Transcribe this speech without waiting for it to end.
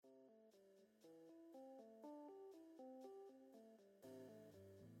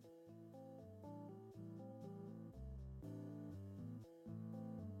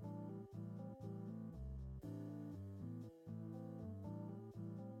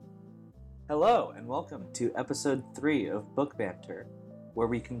Hello, and welcome to episode 3 of Book Banter, where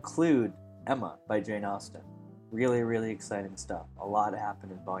we conclude Emma by Jane Austen. Really, really exciting stuff. A lot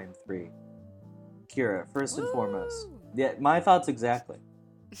happened in Volume 3. Kiera, first and foremost. Yeah, my thoughts exactly.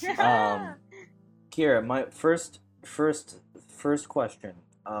 Kiera, my first question.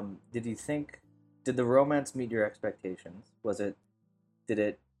 Did the romance meet your expectations? Was it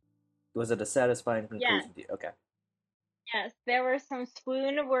a satisfying conclusion Yes, to you? Okay. yes, there were some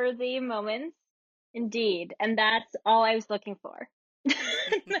swoon-worthy moments, indeed, and that's all I was looking for.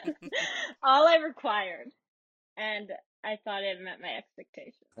 That's all I required, and I thought it met my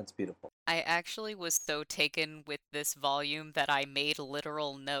expectations. That's beautiful. I actually was so taken with this volume that I made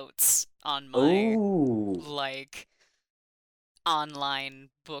literal notes on my, Ooh. like, online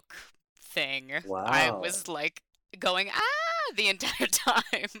book thing. I Wow. was, like, going, the entire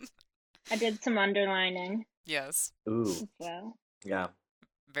time. I did some underlining Yes, Ooh. as well. Yeah.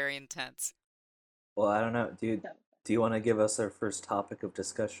 very intense. Well, I don't know. Do So, you want to give us our first topic of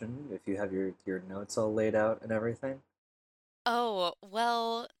discussion if you have your notes all laid out and everything? Oh,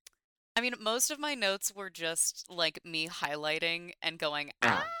 well, I mean, most of my notes were just, like, me highlighting and going,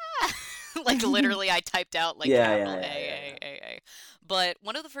 Ah. Like, literally, I typed out, like, Yeah, capital yeah, A, yeah, yeah, A, yeah. A, A. But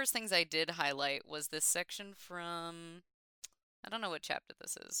one of the first things I did highlight was this section from, I don't know what chapter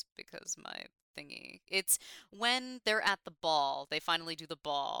this is because my thingy. It's when they're at the ball. They finally do the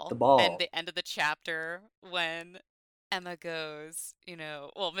The ball. And ball. the end of the chapter when Emma goes,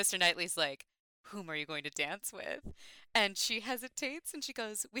 well, Mr. Knightley's like, whom are you going to dance with? And she hesitates and she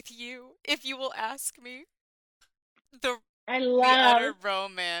goes, with you, if you will ask me. The I the utter love.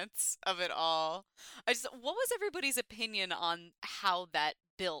 romance of it all. What was everybody's opinion on how that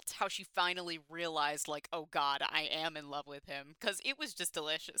built? How she finally realized, like, oh God, I am in love with him? Because it was just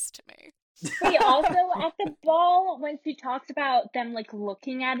delicious to me. Wait, also at the ball when she talks about them like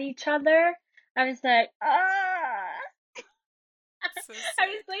looking at each other, I was like, ah. So I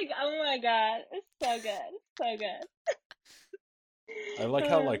was sick. like, oh my God, it's so good, so I like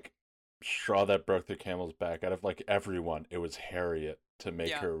how good. like straw that broke the camel's back. Out of like everyone, it was Harriet to make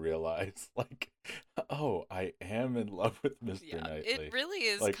Yeah, her realize like, oh, I am in love with Mr. yeah. It Knightley. really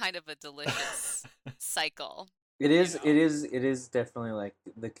is Like, kind of a delicious cycle, It you is, it know? is, it is definitely like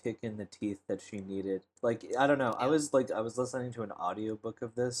the kick in the teeth that she needed. Like, I don't know. Yeah. I was listening to an audiobook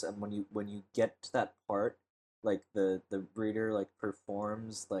of this, and when you get to that part, like the reader like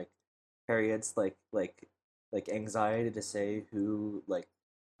performs like Harriet's like anxiety to say who like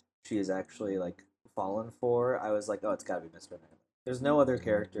she is actually like fallen for. I was like, oh, it's got to be Mr. Knightley. There's no other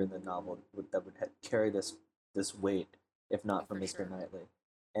character in the novel that would carry this weight if not for For Mr. sure. Knightley,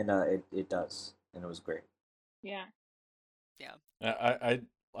 and it does, and it was great. Yeah. Yeah.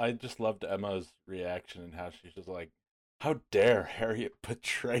 I just loved Emma's reaction and how she's just like, how dare Harriet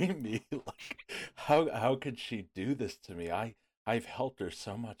betray me? Like, how could she do this to me? I've helped her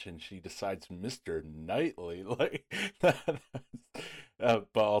so much, and she decides Mr. Knightley. Like that.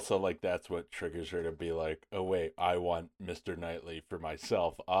 But also like that's what triggers her to be like, oh wait, I want Mr. Knightley for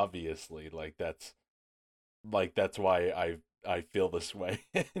myself. Obviously, that's why I feel this way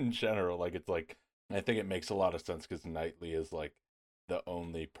in general. Like it's like I think it makes a lot of sense because Knightley is like the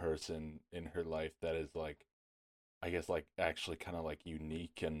only person in her life that is like I guess like actually kind of like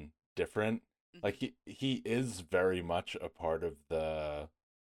unique and different. Like Hmm. he is very much a part of the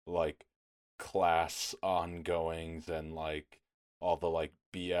like class ongoings and like all the like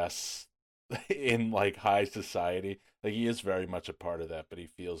BS in like high society. Like he is very much a part of that, but he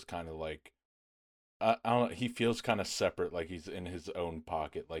feels kind of like I don't know, he feels kind of separate, like he's in his own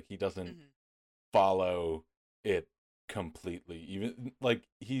pocket. Like he doesn't Hmm. follow it completely. Even like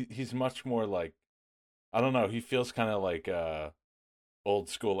he's much more like I don't know, he feels kind of like old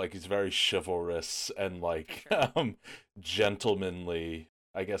school, like he's very chivalrous and For like sure. gentlemanly.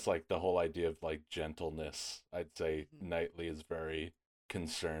 I guess like the whole idea of like gentleness, I'd say Hmm. Knightley is very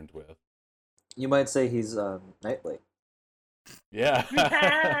concerned with. You might say he's Knightley. Yeah.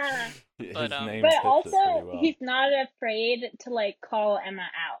 But His name But fits it pretty also, well. he's not afraid to like call Emma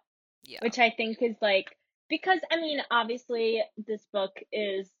out, yeah. which I think is like because I mean, obviously, this book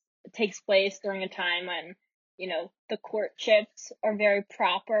is takes place during a time when the courtships are very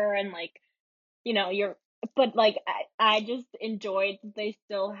proper and like you're. But like I just enjoyed that they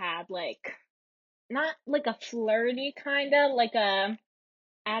still had like not like a flirty kind of like a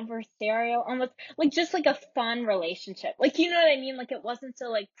adversarial almost like just like a fun relationship, like you know what I mean, like it wasn't so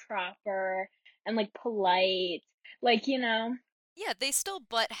like proper and like polite, like Yeah, they still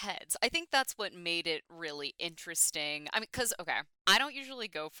butt heads. I think that's what made it really interesting. I mean, because, okay, I don't usually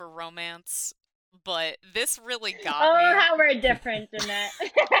go for romance. but this really got Oh, me. how we're different, Jeannette.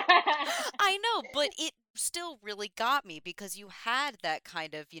 I know, but it still really got me because you had that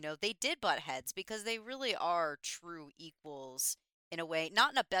kind of, they did butt heads because they really are true equals in a way,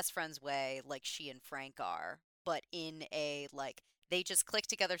 not in a best friends way like she and Frank are, but in a like they just click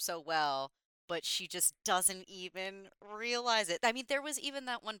together so well, but she just doesn't even realize it. I mean, there was even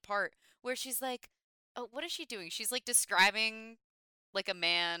that one part where she's like, oh, what is she doing? She's like describing like a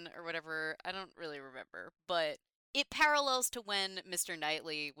man or whatever. I don't really remember, but it parallels to when Mr.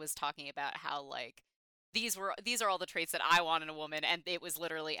 Knightley was talking about how like these are all the traits that I want in a woman, and it was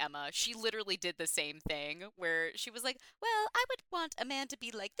literally Emma. She literally did the same thing where she was like, "Well, I would want a man to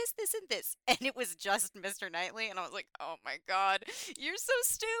be like this, and this," and it was just Mr. Knightley, and I was like, "Oh my God, you're so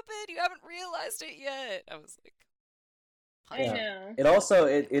stupid! You haven't realized it yet." I was like, I punch Yeah. me. know. It also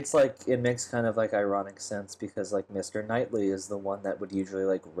it's like it makes kind of like ironic sense because like Mr. Knightley is the one that would usually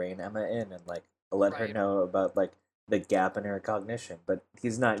like rein Emma in and like let her Right, know about like the gap in her cognition, but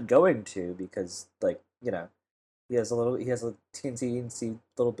he's not going to because like, he has a teensy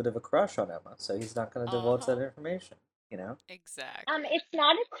little bit of a crush on Emma, so he's not going to divulge that uh-huh, information, you know? exactly. It's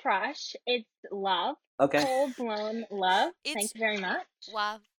not a crush. It's love. Okay. Full blown love. Thank It's you very much.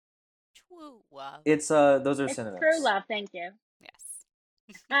 wow, true wow. It's those are It's true synonyms. love. Thank you.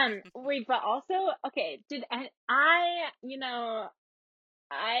 Yes. Wait, but also, okay,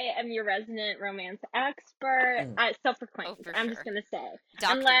 I am your resident romance expert. Oh, Self-proclaimed. for I'm just sure. gonna say,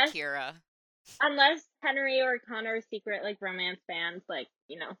 Dr. unless Kiera. unless Henry or Connor are secret like romance fans, like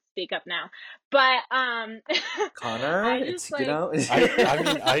speak up now. But Connor, I just it's like I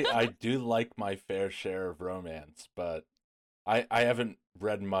mean I do like my fair share of romance, but I haven't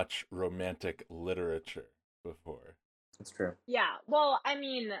read much romantic literature before. it's true. yeah. Well, I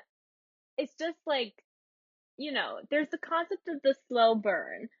mean, it's just like there's the concept of the slow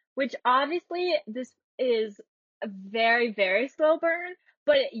burn, which obviously this is a very, very slow burn,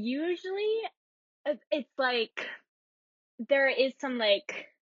 but usually it's like there is some like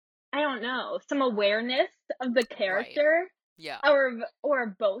I don't know, some awareness of the Right. character Yeah.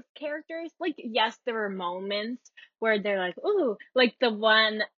 or both characters. Like yes, there are moments where they're like, ooh, like the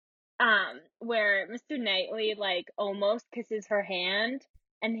one where Mr. Knightley like almost kisses her hand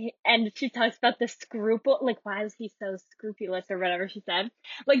and she talks about the scruple, like why is he so scrupulous or whatever she said.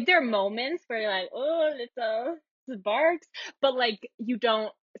 Like there are moments where you're like, oh, it's a barks, but like you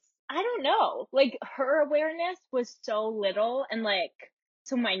don't I don't know. Like her awareness was so little and like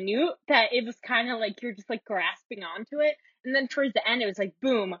so minute that it was kind of like you're just like grasping onto it. And then towards the end, it was like,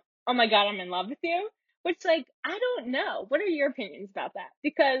 boom, oh my God, I'm in love with you. Which, like, I don't know. What are your opinions about that?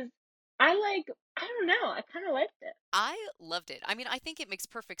 Because I don't know. I kind of liked it. I loved it. I mean, I think it makes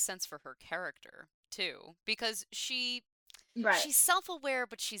perfect sense for her character, too, because Right, she's self-aware,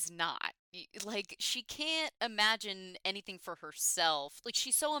 but she's not. Like, she can't imagine anything for herself. Like,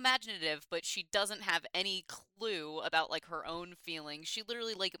 she's so imaginative, but she doesn't have any clue about, like, her own feelings. She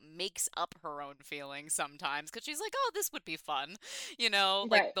literally, like, makes up her own feelings sometimes because she's like, oh, this would be fun.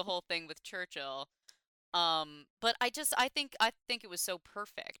 Like right, the whole thing with Churchill. But I think it was so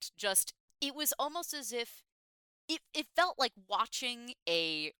perfect. Just, it was almost as if it felt like watching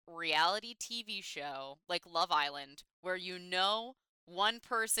a reality TV show like Love Island, where one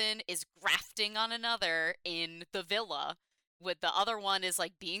person is grafting on another in the villa, with the other one is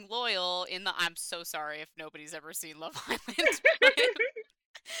like being loyal in the. I'm so sorry if nobody's ever seen Love Island,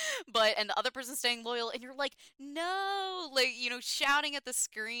 and the other person's staying loyal, and you're like, no, like, shouting at the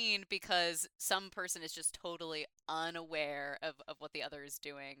screen because some person is just totally unaware of what the other is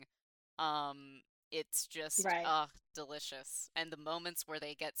doing. It's just, right. delicious. And the moments where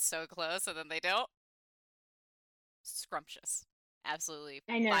they get so close and then they don't, scrumptious. Absolutely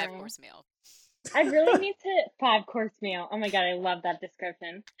I five know. course meal. I really need to five-course meal. Oh my God, I love that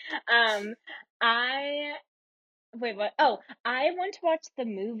description. Um, I Wait, what? Oh, I want to watch the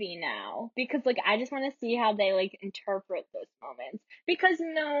movie now because like I just want to see how they like interpret those moments. Because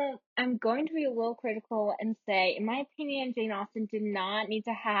I'm going to be a little critical and say, in my opinion, Jane Austen did not need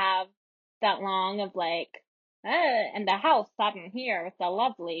to have that long of like, and the house sat in here with the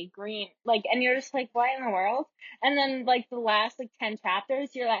lovely green, like, and you're just like, what in the world? And then like the last like 10 chapters,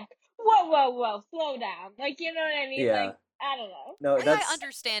 you're like, whoa, whoa, whoa, slow down, like you know what I mean? Yeah. Like I don't know. No, I that's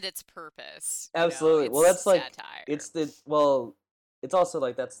understand its purpose. absolutely. It's Well, that's like satire. it's also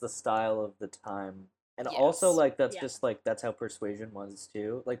like that's the style of the time. And also Yes. like that's Yeah, just like that's how Persuasion was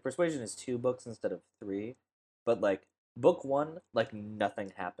too. Like Persuasion is two books instead of three. But like book one, like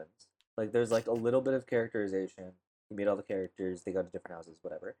nothing happens. Like there's like a little bit of characterization. You meet all the characters, they go to different houses,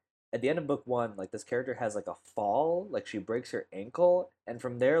 whatever. at the end of book one, like this character has like a fall, like she breaks her ankle, and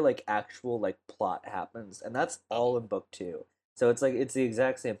from there like actual like plot happens, and that's all in book two. So it's like it's the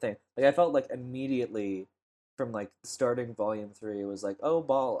exact same thing. Like I felt like immediately from like starting volume three, it was like oh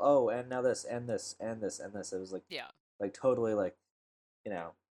ball, oh and now this and this and this and this. It was Yeah. like totally like you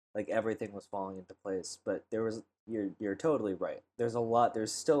know like everything was falling into place. But there was you're totally right. There's a lot.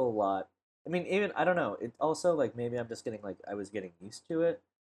 There's still a lot. I mean, even I don't know. It also like maybe I'm just getting like I was getting used to it,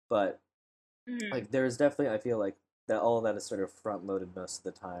 but Mhm. like there's definitely I feel like that all of that is sort of front loaded most of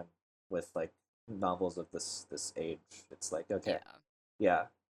the time with like novels of this age. It's like okay, Yeah. yeah,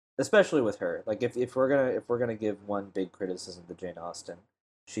 especially with her. Like if we're gonna give one big criticism to Jane Austen,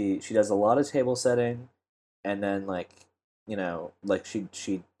 she does a lot of table setting, and then like like she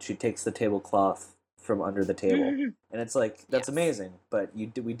takes the tablecloth from under the table, and it's like that's Yes. amazing. But we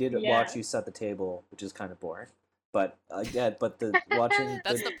did Yeah. watch you set the table, which is kind of boring. But again, but the watching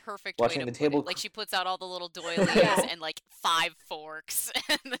That's the perfect way watching to the put it. table. Like she puts out all the little doilies Yeah. and like 5 forks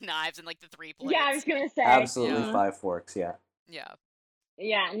and the knives and like the 3 Yeah, I plates. was gonna say. Absolutely Yeah. five forks. Yeah. Yeah.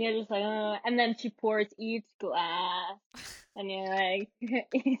 Yeah, and you're just like, and then she pours each glass, and you're like,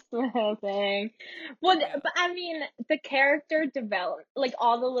 each little thing. Well, Yeah. but I mean, the character develop, like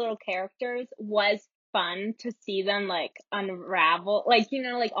all the little characters, was fun to see them like unravel, like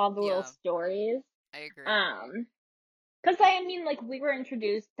like all the little Yeah. stories. I agree. Um, because I mean, like we were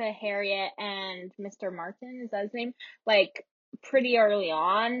introduced to Harriet and Mr. Martin, is that his name? Like pretty early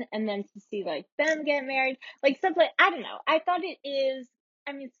on, and then to see like them get married, like stuff like I don't know. I thought it is.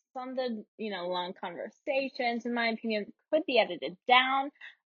 I mean, some of the long conversations, in my opinion, could be edited down,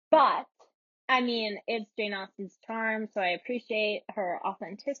 but I mean, it's Jane Austen's charm, so I appreciate her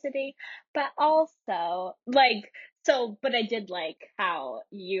authenticity. But also, like, but I did like how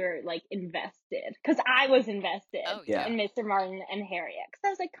you're like invested, because I was invested Oh Yeah. yeah. in Mr. Martin and Harriet, because I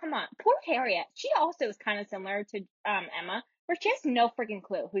was like, come on, poor Harriet. She also is kind of similar to Emma, where she has no freaking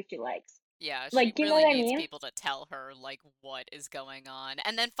clue who she likes. Yeah, she Like, do you know really what I needs mean? people to tell her like what is going on.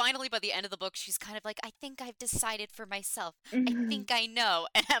 And then finally by the end of the book she's kind of like, I think I've decided for myself. I think I know.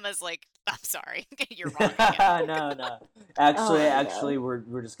 And Emma's like, I'm sorry. You're wrong again. No, no. Oh my Actually, god.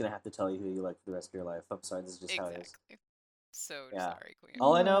 we're just gonna have to tell you who you like for the rest of your life. I'm sorry, this is just how it is. Exactly. So Yeah. sorry, Queen.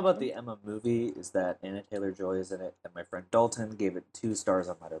 All I know about the Emma movie is that Anna Taylor-Joy is in it, and my friend Dalton gave it 2 stars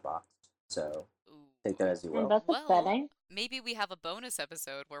on Letterboxd. So take that Ooh. as you And will. that's Well, upsetting. maybe we have a bonus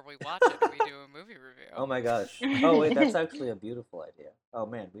episode where we watch it and we do a movie Oh review. my gosh. Oh wait, that's actually a beautiful idea. Oh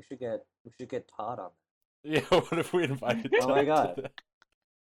man, we should get Todd on Yeah, what if we invited that. Oh my Todd to god, that?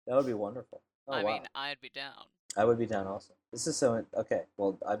 that would be wonderful. Oh I mean, wow, I'd be down. I would be down also. This is so okay.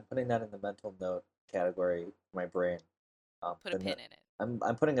 Well, I'm putting that in the mental note category for my brain. Put a pin in it.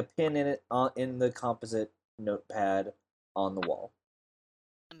 I'm putting a pin in it in the composite notepad on the wall.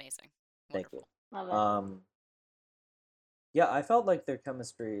 Amazing. Thank you. Wonderful. Love it. Yeah, I felt like their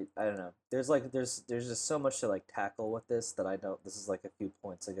chemistry. I don't know. There's just so much to like tackle with this that I know this is like a few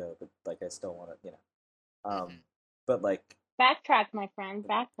points ago, but like I still want to Hmm. but like Backtrack, my friend.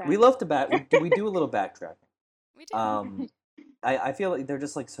 Backtrack. we love to we do a little backtracking. We do. Um, I feel like they're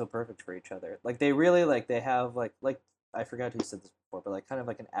just like so perfect for each other. Like they really like they have like I forgot who said this before, but like kind of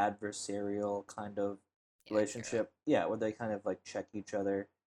like an adversarial kind of Yeah, accurate. relationship. Yeah, where they kind of like check each other,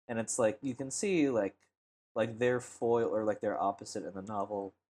 and it's like you can see like their foil or like their opposite in the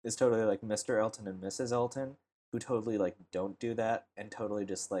novel is totally like Mr. Elton and Mrs. Elton, who totally like don't do that and totally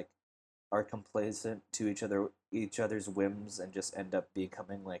just like are complacent to each other's whims and just end up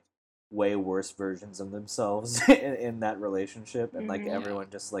becoming like way worse versions of themselves in that relationship, and like Mhm. Yeah. everyone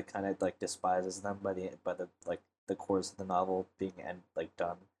just like kind of like despises them by the like the course of the novel being like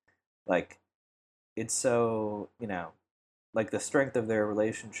done. Like it's so like the strength of their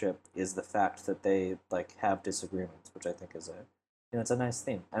relationship is the fact that they like have disagreements, which I think is a it's a nice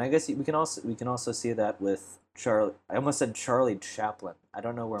theme. And I guess we can also see that with Charlie. I almost said Charlie Chaplin. I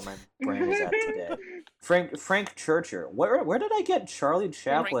don't know where my brain is at today. Frank Churcher. Where did I get Charlie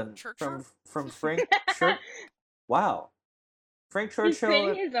Frank Chaplin Churcher? from Frank Church? Wow, Frank He's Churchill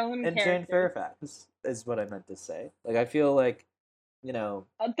creating his own and Jane characters. Fairfax is what I meant to say. Like I feel like you know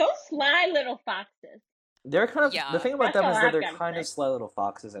Those sly little foxes. they're kind of the Yeah. thing about That's them all is that I've they're got to kind of say. sly little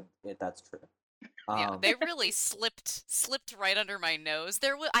foxes, and that's true. Yeah, Um, they really slipped right under my nose.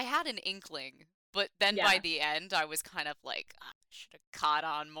 I had an inkling, but then by Yeah. the end I was kind of like, I should have caught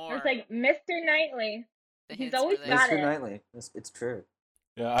on It's more. like Mr. Knightley. The He's hints were always got Mr. there. it. Knightley, it's true.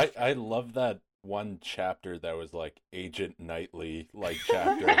 Yeah, I love that one chapter that was like Agent Knightley like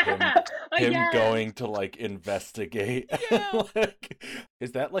chapter, him Oh him yes. going to like investigate. Yeah. Like,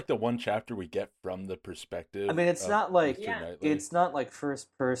 is that like the one chapter we get from the perspective I mean, it's of not like Yeah. Mr. Knightley? it's not like first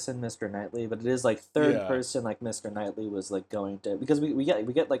person Mr. Knightley, but it is like third Yeah. person like Mr. Knightley was like going to, because we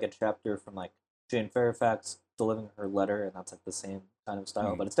get like a chapter from like Jane Fairfax delivering her letter, and that's like the same kind of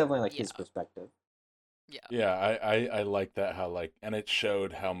style, but it's definitely like his Yeah. perspective. Yeah. Yeah, I like that, how like, and it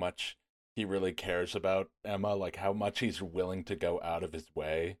showed how much he really cares about Emma, like how much he's willing to go out of his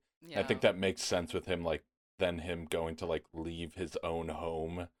way. And I Yeah. think that makes sense with him, like then him going to like leave his own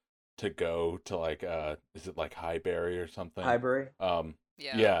home to go to like is it like Highbury or something? Highbury.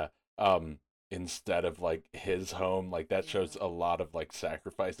 Yeah. Yeah. Instead of like his home, like that shows Yeah. a lot of like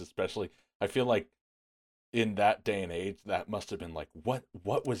sacrifice, especially I feel like in that day and age that must have been like, what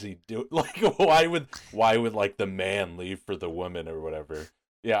was he doing? Like why would like the man leave for the woman or whatever.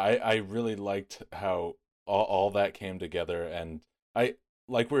 Yeah, I really liked how all that came together, and I,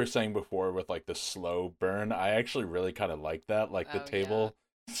 like we were saying before with like the slow burn, I actually really kind of like that, like the Oh yeah. table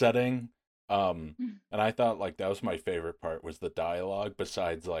setting. And I thought like that was my favorite part, was the dialogue.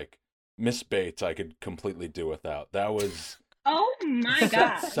 Besides like Miss Bates, I could completely do without. That was Oh my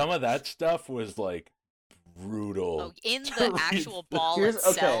god. some of that stuff was like brutal. Oh, in to the read actual through. ball Here's- okay.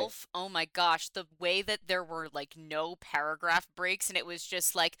 itself, oh my gosh, the way that there were like no paragraph breaks and it was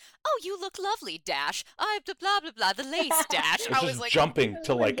just like, oh, you look lovely, dash. I blah blah blah blah, the lace dash. It's I was just like, jumping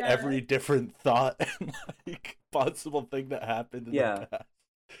to Oh my like God. every different thought and like possible thing that happened in Yeah. the past.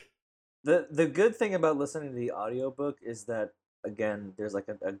 The good thing about listening to the audiobook is that, again, there's like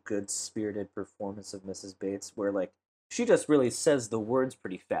a good spirited performance of Mrs. Bates, where like she just really says the words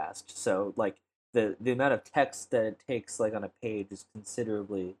pretty fast. So like the amount of text that it takes like on a page is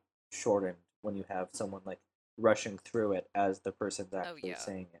considerably shortened when you have someone like rushing through it as the person's actually yeah.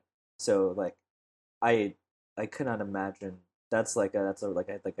 saying it. So like I I could not imagine, that's a like I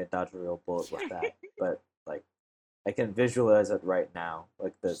dodge a real bullet with that. But like I can visualize it right now,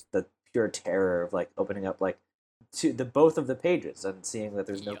 like the pure terror of like opening up like the both of the pages and seeing that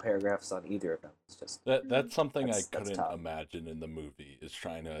there's no Yep. paragraphs on either of them. It's just That's something That's I couldn't tough. imagine in the movie, is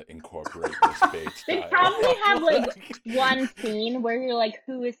trying to incorporate this Bates They style. probably have like one scene where you're like,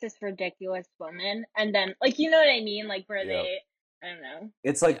 who is this ridiculous woman? And then like, you know what I mean? Like where Yep. they, I don't know.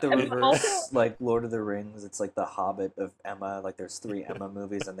 it's like the Yeah. reverse, Also- like Lord of the Rings. It's like the Hobbit of Emma. Like there's 3 Emma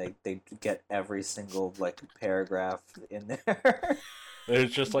movies, and they get every single like paragraph in there.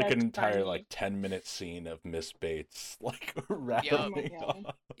 There's just like an That's entire funny. like 10-minute scene of Miss Bates like Oh my rattling God.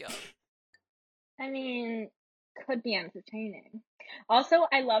 off. Yup. I mean, could be entertaining. Also,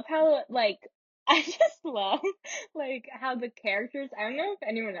 I love how like I just love like how the characters, I don't know if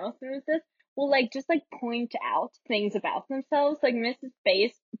anyone else knows this, will like just like point out things about themselves. Like Mrs.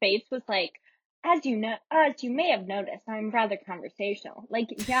 Bates was like, as you know, as you may have noticed, I'm rather conversational. Like,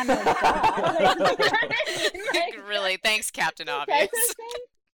 yeah, no, duh. Like, Really, thanks, Captain says Obvious. something,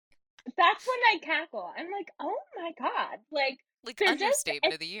 that's when I cackle. I'm like, oh my god, like Like they're just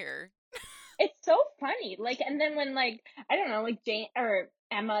understatement of the year. it's so funny. Like, and then when like I don't know, like Jane or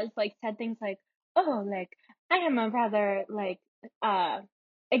Emma's like said things like, "Oh, like I am a rather like uh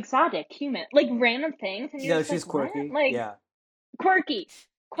exotic human," like random things, and you're No, just she's like, "What?" quirky. Like Yeah, quirky, Yes.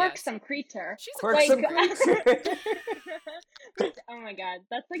 quirksome creature. She's a Like, quirksome creature. which, oh my god,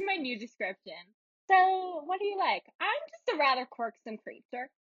 that's like my new description. So, what do you like? I'm just a rather quirksome creature.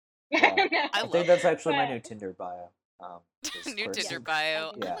 Yeah. don't know. I I love think that's it. actually my But- new Tinder bio. Is New Tinder quirksome.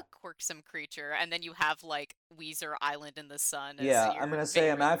 bio. Yeah. I'm a quirksome creature, and then you have like Weezer Island in the Sun. As Yeah, your I'm gonna say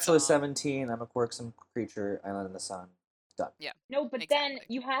I'm favorite actually song. 17. I'm a quirksome creature. Island in the sun. Done. Yeah. No, but then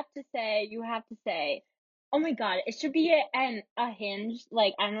Exactly. you have to say, oh my god, it should be a hinge,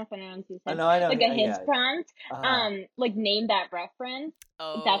 like I don't know if anyone's used I hinge, know. I know. like a hinge Yeah. prompt, Uh-huh. like name that reference.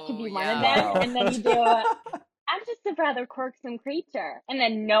 That should Oh be one of yeah. them, Wow. and then you do I'm just a rather quirksome creature, and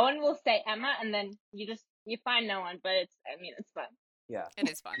then no one will say Emma, and then you find no one, but it's fun. Yeah. It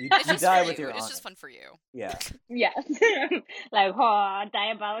is fun. You- It's you just die for with you. your It's just honor. fun for you. Yeah. Yes, like oh,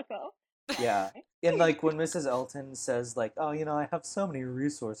 diabolical. Yeah. And like when Mrs. Elton says like, "Oh, I have so many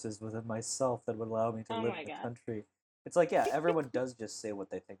resources within myself that would allow me to Oh live my in the God. country." It's like, yeah, everyone does just say what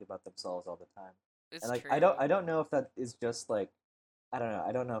they think about themselves all the time. It's And like true. I don't know if that is just like, I don't know.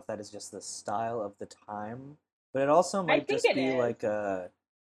 I don't know if that is just the style of the time, but it also might think just it be is. like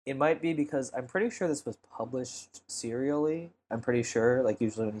it might be because I'm pretty sure this was published serially. I'm pretty sure, like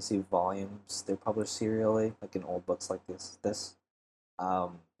usually when you see volumes, they're published serially, like in old books like this.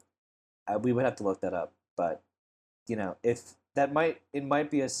 Um, we would have to look that up, but if it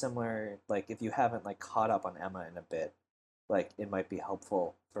might be a similar, like if you haven't like caught up on Emma in a bit, like it might be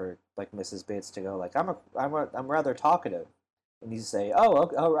helpful for like Mrs. Bates to go like I'm rather talkative, and you say,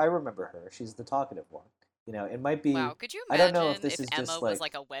 oh, I remember her. She's the talkative one. It might be. Wow, could you I don't know if imagine this if is Emma just was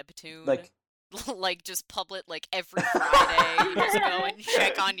like a webtoon? like Like just public like every Friday you just go and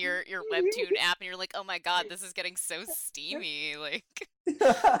check on your webtoon app and you're like, "Oh my God, this is getting so steamy." Like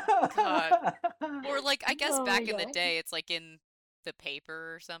God. Or like I guess Oh my back in the god. day it's like in the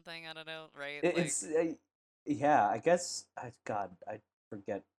paper or something, I don't know, right? Like it's yeah. I guess God, I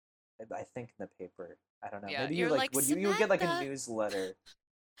forget. I think in the paper. I don't know. yeah, Maybe you you're like like, you would get like a "Samantha, newsletter.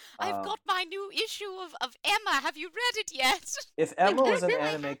 I've Um, got my new issue of Emma. Have you read it yet?" if Like, Emma was an no, I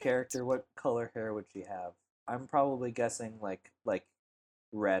anime haven't. character, what color hair would she have? I'm probably guessing like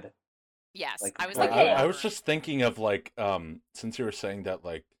red, Yes, like I was Well, thinking Okay. I was auburn. just thinking of like since you were saying that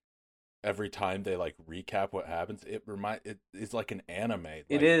like every time they like recap what happens, it is like an anime. it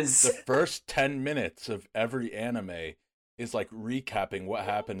Like is. the first 10 minutes of every anime is like recapping what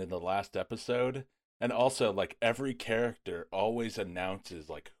happened in the last episode. And also like every character always announces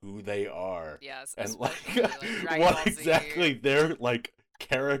like who they are Yes, and like especially like Dragon what Ball Z. exactly their like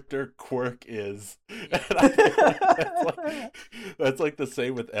character quirk is. And Yes. I feel like that's like the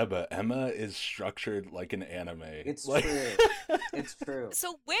same with Emma. Emma is structured like an anime. It's Like true. It's true.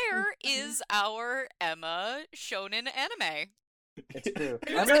 So where is our Emma shonen anime? It's true.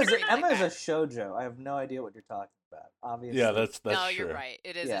 Who's gonna greenlight Emma is a that? shoujo. I have no idea what you're talking about. yeah, Obviously, that's No, you're true. right.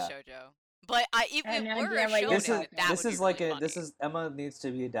 It is a yeah. shoujo. But if I have it no were a idea what you're This is shonen, talking that about. this would be is like really a funny. this is Emma needs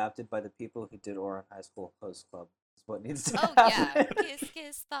to be adapted by the people who did Ouran High School Host Club. Is what needs to Oh yeah, happen. kiss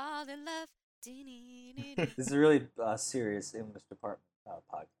kiss fall in love. This is a really serious English department No.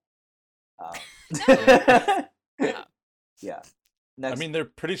 podcast. Yeah. Yeah. I Next. mean, they're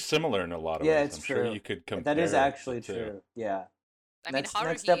pretty similar in a lot of Yeah, ways. it's I'm sure true. you could That is compare the actually two. true. Yeah. I mean, Next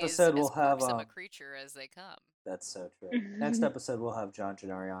Haruhi is episode as we'll have quirksome a creature as they come. That's so true. Next episode we'll have John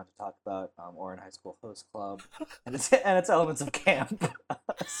Gennari on to talk about Ouran High School Host Club and its elements of camp.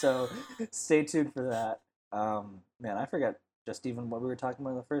 So stay tuned for that. Man, I forgot just even what we were talking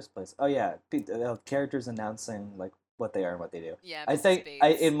about in the first place. Oh yeah, characters announcing like what they are and what they do. Yeah, I Mrs. think it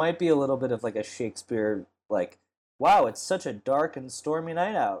Bates. might be a little bit of like a Shakespeare like, wow, it's such a dark and stormy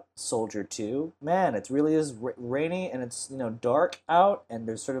night out, Soldier 2. Man, it really is rainy and it's dark out and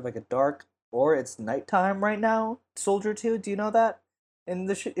there's sort of like a dark or it's nighttime right now, Soldier 2. Do you know that in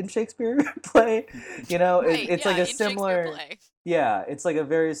in Shakespeare play? Right, It's yeah, like a in Shakespeare similar. play. Yeah, it's like a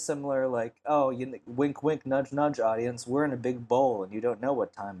very similar, like, oh, wink, wink, nudge, nudge, audience. We're in a big bowl, and you don't know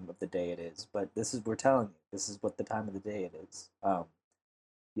what time of the day it is, but we're telling you, this is what the time of the day it is.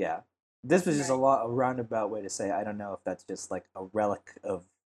 Yeah, this was just Right. a roundabout way to say I don't know if that's just like a relic of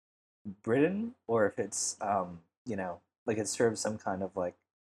Britain or if it's, like it serves some kind of like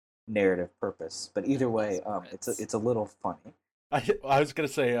narrative purpose. But either It was way, Brits. it's a little funny. I was gonna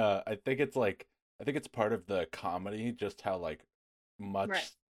say, I think it's part of the comedy, just how like Right.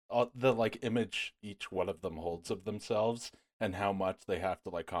 much the like image each one of them holds of themselves, and how much they have to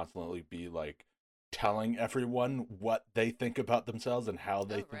like constantly be like telling everyone what they think about themselves and how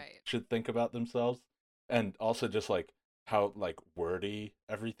they Oh, right. should think about themselves, and also just like how like wordy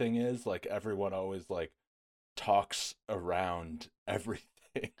everything is. Like everyone always like talks around everything.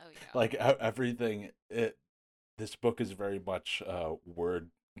 Oh, yeah. Like everything this book is very much word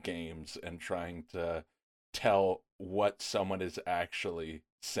games and trying to tell what someone is actually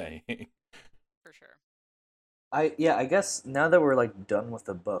saying. For sure. I guess now that we're like done with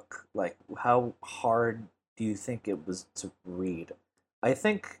the book, like how hard do you think it was to read? I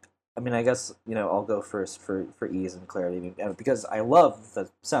guess I'll go first for ease and clarity because I love the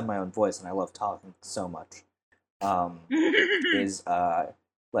sound of my own voice and I love talking so much. Um, is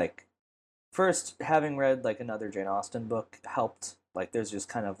like first having read like another Jane Austen book helped. Like there's just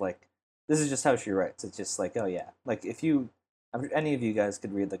kind of like this is just how she writes. It's just like, oh yeah, like if any of you guys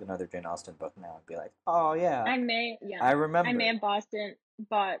could read like another Jane Austen book now and be like, oh yeah, I may, I yeah. I may remember. have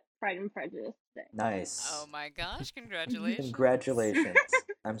bought Pride and Prejudice today. Nice. Oh my gosh, congratulations. Congratulations.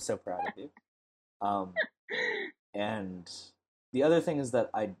 I'm so proud of you. Um, and the other thing is that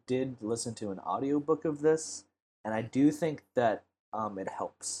I did listen to an audiobook of this, and I do think that it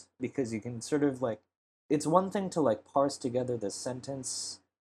helps because you can sort of like it's one thing to like parse together the sentence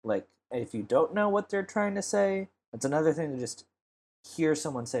like if you don't know what they're trying to say. It's another thing to just hear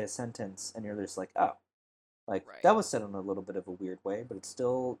someone say a sentence and you're just like, oh, like Right. that was said in a little bit of a weird way, but it's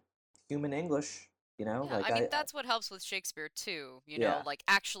still human English, Yeah, like I mean, that's what helps with Shakespeare too. Yeah. Like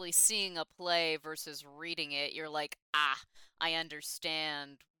actually seeing a play versus reading it, you're like, I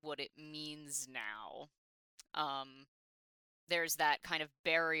understand what it means now. Um, there's that kind of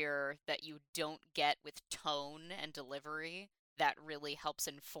barrier that you don't get with tone and delivery that really helps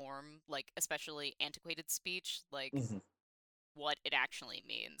inform, like, especially antiquated speech, like, Hmm. what it actually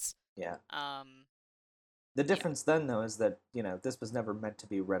means. Yeah. Um, The yeah. difference then, though, is that this was never meant to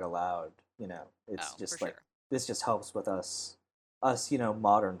be read aloud. It's Oh, for just like sure. this just helps with us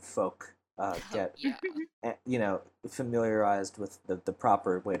modern folk Oh, get yeah. familiarized with the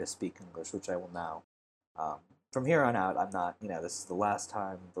proper way to speak English, which I will now. Um, from here on out, I'm not. This is the last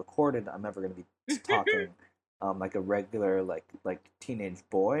time recorded. I'm ever going to be talking like a regular like teenage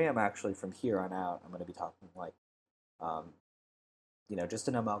boy. I'm actually from here on out. I'm going to be talking like um, just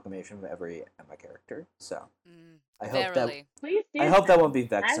an amalgamation of every Emma character. So I hope that Verily. Please I do hope that so. won't be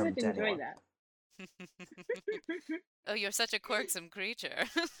I vexing would to enjoy anyone. that. Oh, you're such a quirksome creature.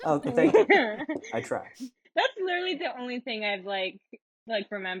 Oh, thank you. I try. That's literally the only thing I've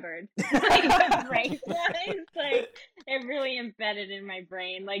remembered. Like the phrase wise, like it really embedded in my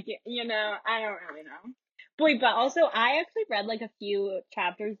brain. Like I don't really know. Boy, but also I actually read like a few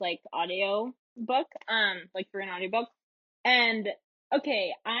chapters like audio book, like for an audiobook. And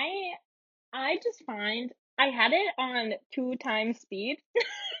okay, I just find I had it on 2 times speed.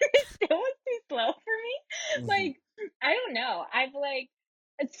 It still was too slow for me. Hmm. Like, I don't know. I've like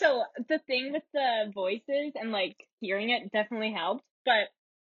so the thing with the voices and like hearing it definitely helped, but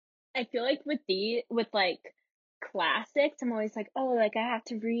I feel like with like classics, I'm always like, oh, like I have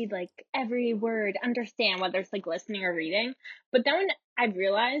to read like every word, understand whether it's like listening or reading. But then when I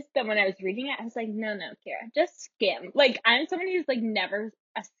realized that when I was reading it, I was like, no, no, Kiera, just skim. Like I'm somebody who's like never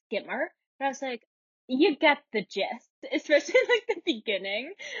a skimmer. But I was like, you get the gist, especially like the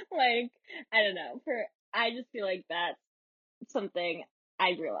beginning. Like I don't know. I just feel like that's something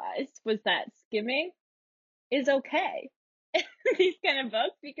I realized was that skimming is okay. These kind of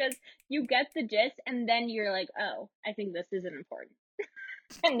books because you get the gist and then you're like, oh, I think this isn't important.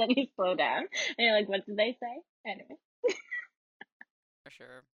 And then you slow down and you're like, what did they say? Anyway, For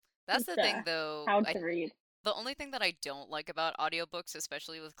sure. That's it's the thing, though. how to read. The only thing that I don't like about audiobooks,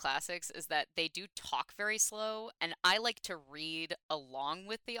 especially with classics, is that they do talk very slow, and I like to read along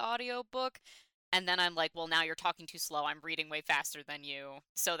with the audiobook, and then I'm like, well, now you're talking too slow. I'm reading way faster than you.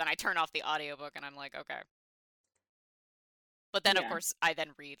 So then I turn off the audiobook and I'm like, okay. But then, of Yeah. course, I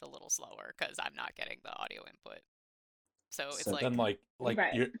then read a little slower because I'm not getting the audio input. So it's So But then like, like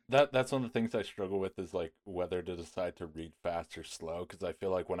Right. that's one of the things I struggle with is like whether to decide to read fast or slow because I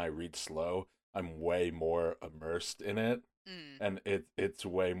feel like when I read slow, I'm way more immersed in it mm, and it's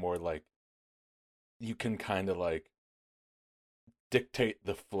way more like you can kind of like dictate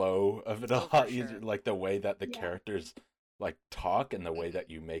the flow of it a oh, for lot easier sure. like the way that the Yeah. characters like talk and the way Hmm. that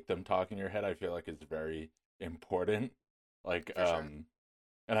you make them talk in your head I feel like is very important like For sure.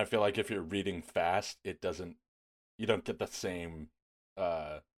 and I feel like if you're reading fast you don't get the same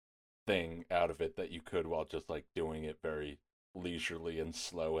uh thing out of it that you could while just like doing it very leisurely and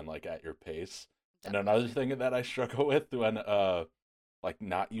slow and like at your pace. And another Definitely. thing that I struggle with when like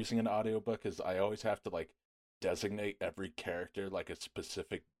not using an audiobook is I always have to like designate every character like a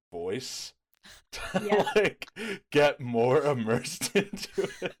specific voice to Yeah. like get more immersed into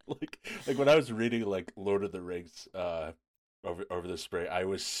it. Like when I was reading like Lord of the Rings over the spring, I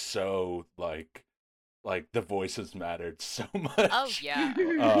was so like the voices mattered so Oh, much. yeah,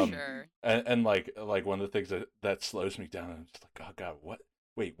 for Um sure. and like one of the things that slows me down, I'm just like, oh god, what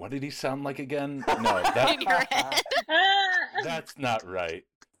wait, what did he sound like again? No, In your head. Ah! that's not right.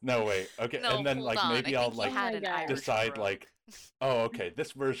 No wait, okay, No, and then hold like on. I maybe I'll think he Oh like had my an god. Irish decide brogue. like, oh okay,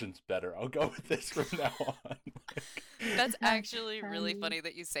 this version's better. I'll go with this from now on. That's That's actually really funny. funny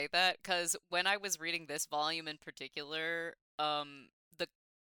that you say that, because when I was reading this volume in particular, the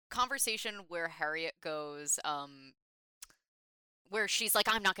conversation where Harriet goes, where she's like,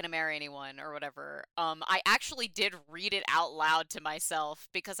 I'm not going to marry anyone or whatever, I actually did read it out loud to myself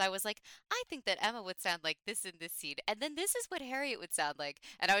because I was like, I think that Emma would sound like this in this scene, and then this is what Harriet would sound like.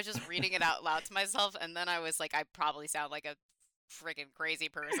 And I was just reading it out loud to myself, and then I was like, I probably sound like a friggin' crazy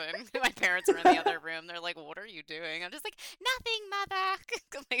person. My parents are in the other room. They're like, what are you doing? I'm just like, nothing, mother.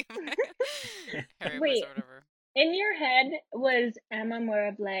 Like, Harriet voice Wait, or whatever. in your head was Emma more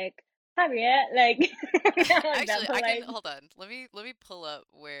of like Harriet, like like Actually, that, but I can like hold on. Let me pull up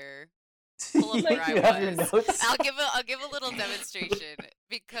where you like I you have your was. notes. I'll give a little demonstration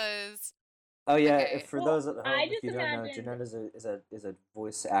because Oh yeah, if okay. for well, those at I home, if just you don't know, imagined Jeannette is a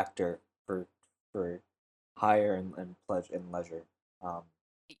voice actor for hire and pleasure and leisure. Um,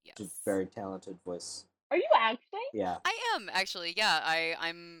 she's a Yes. very talented voice. are you actually? Yeah. I am actually. Yeah,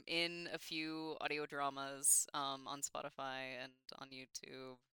 I'm in a few audio dramas on Spotify and on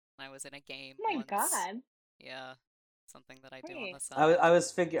YouTube. I was in a game Oh my once. god. Yeah. something that I do on Hey. the I, side. I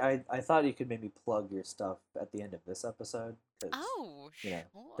was I thought you could maybe plug your stuff at the end of this episode because Oh, finale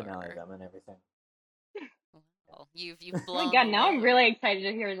of sure. Emma and everything. Well, you've Oh my blown god, the now I'm load. really excited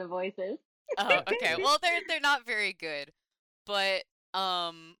to hear the voices. Oh, okay. Well, they're not very good, but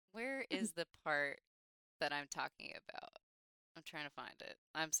where is the part that I'm talking about? I'm trying to find it.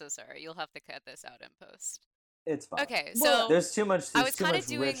 I'm so sorry. You'll have to cut this out in post. It's fine. Okay, Well, so There's too much. I There's was too kind of much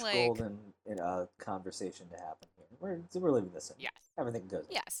doing rich like, gold in conversation to happen here. We're leaving this in. yes, Everything goes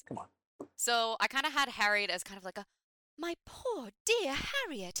in. yes. Come on. So I kind of had Harriet as kind of like a, my poor dear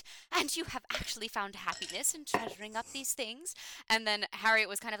Harriet, and you have actually found happiness in treasuring up these things. And then Harriet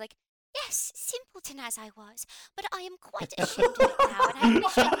was kind of like, yes, simpleton as I was, but I am quite ashamed of it now, and I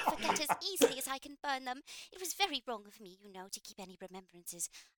wish I could forget as easily as I can burn them. It was very wrong of me, you know, to keep any remembrances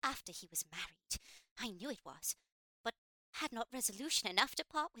after he was married. I knew it was, but had not resolution enough to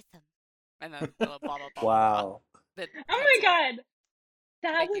part with them. And then blah blah blah blah blah. Wow. The oh my pencil. god,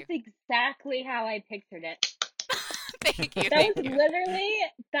 that Thank was you. exactly how I pictured it. Thank you. That Thank was you.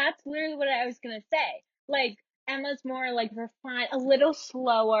 that's literally what I was gonna say. Like, Emma's more like refined, a little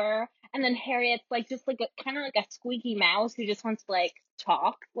slower, and then Harriet's like just like a kind of like a squeaky mouse who just wants to like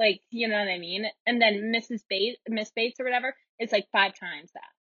talk, like, you know what I mean? And then Miss Bates or whatever, is like 5 times that.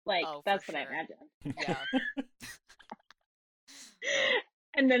 Like, Oh, for that's what I sure. imagine. Yeah. Oh.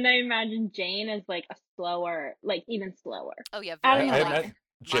 And then I imagine Jane as like a slower, like even slower. Oh yeah, I very don't know I why. imagine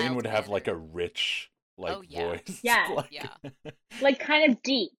Jane mild would have like a mannered. rich like Oh yeah. voice. Yeah, Like Yeah. like kind of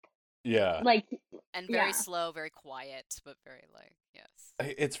deep. yeah. Like, And very yeah, slow, very quiet, but very like, yes.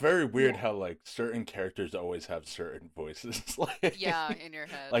 It's very weird yeah. how like certain characters always have certain voices. Like Yeah, in your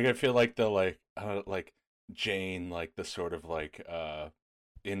head. like I feel like the like Jane, like the sort of like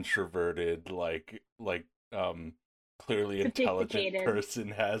introverted um clearly intelligent Sophisticated. person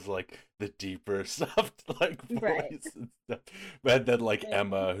has like the deeper soft like Right. voice and stuff. But then like Right.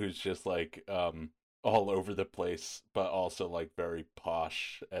 Emma who's just like all over the place but also like very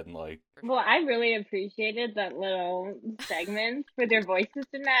posh and like For Well, sure. I really appreciated that little segment for their voices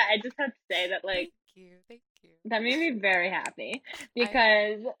in that. I just have to say that, like, Thank you. Thank you. that made me very happy I agree.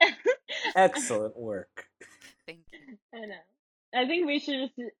 because Excellent work. Thank you. I know. I think we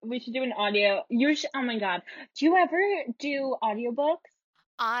should do an audio. Oh my god. Do you ever do audiobooks?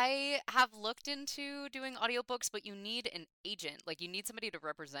 I have looked into doing audiobooks, but you need an agent. Like you need somebody to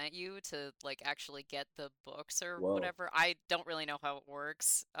represent you to like actually get the books or Whoa. whatever. I don't really know how it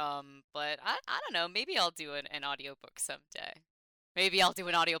works. But I don't know. Maybe I'll do an audiobook someday. Maybe I'll do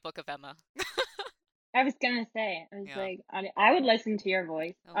an audiobook of Emma. I was gonna say, I was Yeah. like, I would listen to your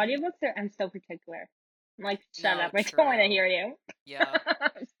voice. Oh, Audiobooks are, I'm so particular. I'm like, shut no, up, I don't want to true. hear you. Yeah.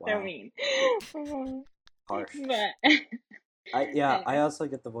 So Wow. mean. Harsh. But, I anyway. also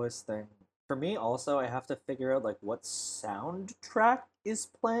get the voice thing. For me also I have to figure out like what soundtrack is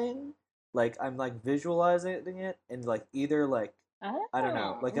playing. Like I'm like visualizing it and like either like I don't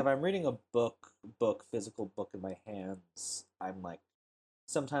know. Like Oh. if I'm reading a physical book in my hands, I'm like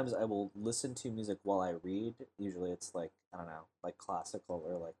sometimes I will listen to music while I read. Usually it's like I don't know, like classical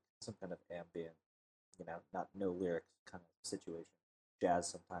or like some kind of ambient, not no lyrics kind of situation. Jazz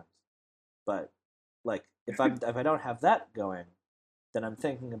sometimes. But like if I don't have that going, then I'm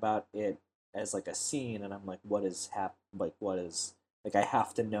thinking about it as like a scene, and I'm like, what is like I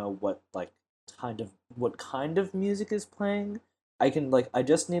have to know what kind of music is playing. I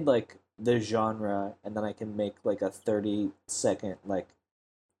just need like the genre, and then I can make like a 30-second like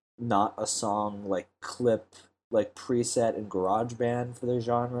not a song like clip like preset in GarageBand for the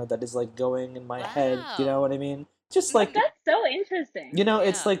genre that is like going in my head. You know Wow. what I mean? Just Oh, like Mm-hmm. that's so interesting.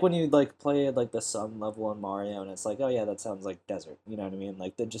 it's Yeah. like when you like play like the sun level in Mario, and it's like, oh yeah, that sounds like desert. You know what I mean?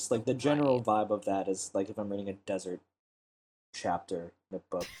 Like the just like the general Right. vibe of that is like if I'm reading a desert chapter in a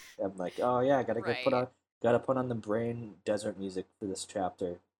book, I'm like, oh yeah, Right. gotta put on the brain desert music for this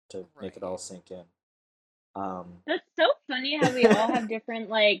chapter to make it all Right. sink in. Um, That's so funny how we all have different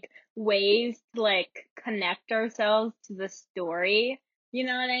like ways to like connect ourselves to the story. You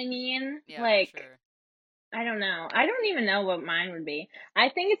know what I mean? Yeah, for Like, sure. I don't know. I don't even know what mine would be. I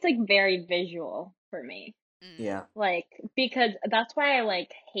think it's like very visual for me. Mm. yeah, Like, because that's why I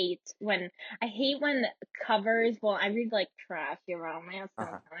like I hate when covers, well, I read like trashy romance, uh I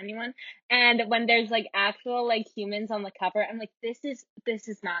huh. don't tell anyone. And when there's like actual like humans on the cover, I'm like, this is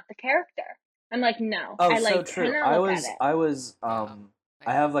not the character. I'm like, no. Oh, I so like true. cannot look at it. Yeah.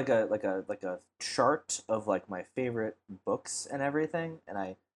 I I have agree. like a chart of like my favorite books and everything, and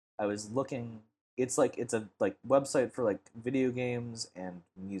I was looking. It's a like website for like video games and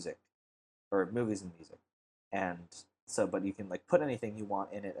music, or movies and music, and so but you can like put anything you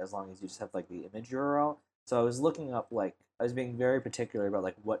want in it as long as you just have like the image URL. So I was looking up like I was being very particular about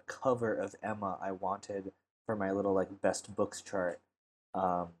like what cover of Emma I wanted for my little like best books chart,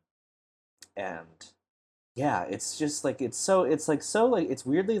 um, and yeah, it's just like it's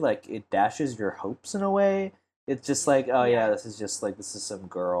weirdly like it dashes your hopes in a way. It's just like, oh yeah, Yeah. this is just like this is some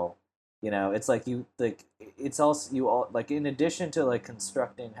girl. It's like you like it's also you all like in addition to like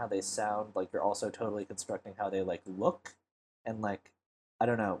constructing how they sound, like you're also totally constructing how they like look and like I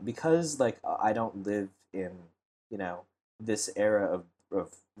don't know, because like I don't live in, you know, this era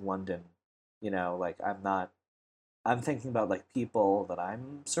of London, like I'm thinking about like people that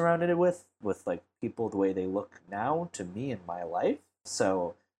I'm surrounded with like people the way they look now to me in my life.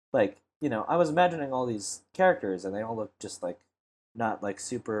 So like, I was imagining all these characters and they all look just like not like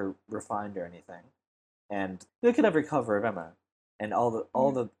super refined or anything. And look at every cover of Emma. And all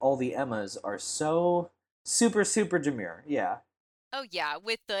the Emmas are so super super demure. Yeah. Oh yeah,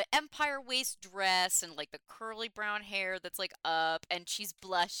 with the empire waist dress and like the curly brown hair that's like up and she's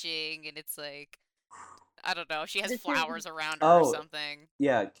blushing and it's like I don't know, she has This is flowers around her or Oh, something.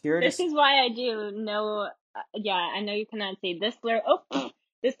 yeah, Kiera this just is why I do know. Yeah, I know you cannot see this literally. Oh,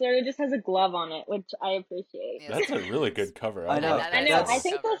 this literally just has a glove on it, which I appreciate. Yes, That's it a really does. good cover. I I know. like That I that is know. a I good That's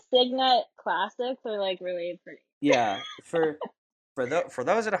think the cover. Signet classics are like really pretty. Yeah, for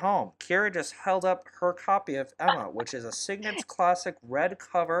those at home, Kiera just held up her copy of Emma, which is a Signet's classic red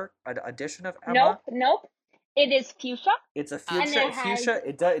cover edition of Nope, Emma. nope. It is fuchsia, It's a and fuchsia. it has Fuchsia.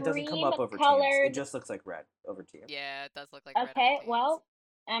 It doesn't come cream up over teams. It colored. just looks like red over teams. Yeah, it does look like red over Okay, teams. well,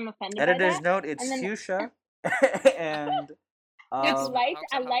 I'm offended by Editor's that. note: it's And then fuchsia, and Yes, it's for the light,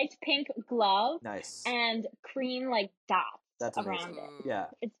 folks a at home. light pink glove nice. and cream like dots That's amazing. around it. Ooh. Yeah,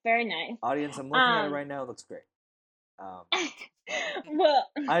 It's very nice. audience, I'm looking at it Um, right now. It looks great. Um, well,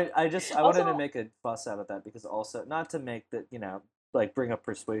 I wanted to also, make a fuss out of that because also not to make that like bring up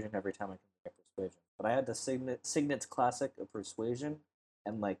persuasion every time I can bring up persuasion, but I had the Signet's classic of persuasion,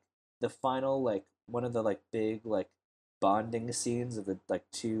 and like the final like one of the like big like bonding scenes of the like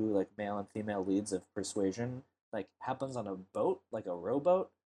two like male and female leads of persuasion like happens on a boat like a rowboat,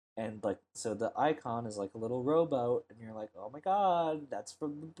 and like so the icon is like a little rowboat and you're like, oh my god, that's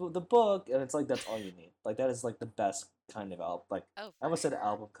from the book, and it's like that's all you need, like that is like the best kind of album, like Oh, I for almost said sure.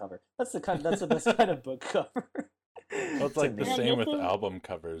 album cover. That's the best kind of book cover Well, it's to like the no, me. same this with is album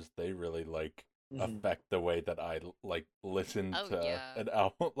covers. They really like Hmm. affect the way that I like listen Oh to yeah. an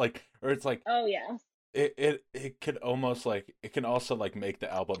album. Like, or it's like oh yeah. it could almost like it can also like make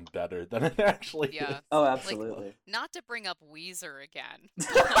the album better than it actually is. Yeah. Oh, Like absolutely. not to bring up Weezer again, but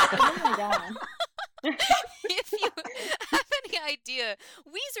Oh my god. if you have any idea,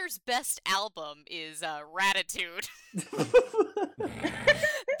 Weezer's best album is Ratitude.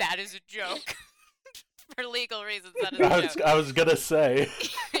 That is a joke. For legal reasons, that is a joke. I was gonna say.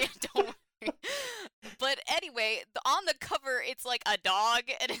 Don't worry. But anyway, on the cover, it's like a dog,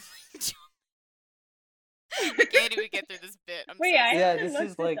 and it's I can't even get through this bit. I'm Wait, so I have Yeah, to sorry. this look is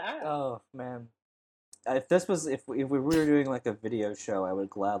this like, up. oh man, if this was if we were doing like a video show, I would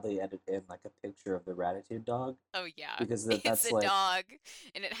gladly edit in like a picture of the Ratitude dog Oh yeah, because it's that's a like dog,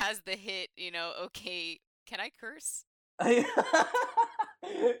 and it has the hit. Okay, can I curse?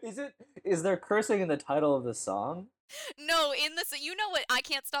 is there cursing in the title of the song? No, in this, you know what? I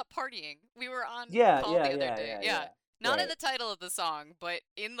can't stop partying. We were on Yeah, call yeah, the other yeah, day. yeah, Yeah, yeah. not in Right, the title of the song, but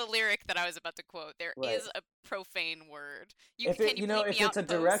in the lyric that I was about to quote, there right. is a profane word. If Can it you bleep me if out it's a in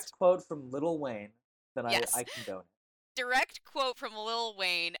direct post? quote from Lil Wayne, then Yes, I condone direct quote from Lil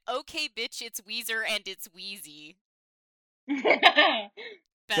Wayne. Okay, bitch, it's Weezer and it's Wheezy. it.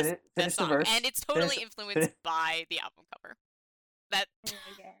 Best Finish best the song, and verse. it's totally Finish. influenced Finish. by the album cover. That Oh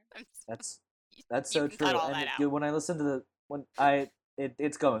my god. That's That's you so can cut true. all And that out. when I listen to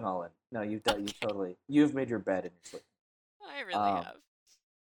it's going all in. No, Okay, you've made your bed in your sleep. I really Um, have.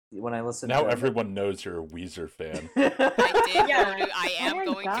 when I listen Now to everyone knows you're a Weezer fan. I did go Yeah. to. I Oh am my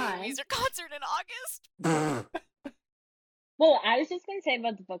going to a god. Weezer concert in August. Well, I was just gonna say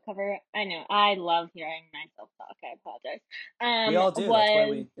about the book cover. I know I love hearing myself talk. I apologize. we all do. That's why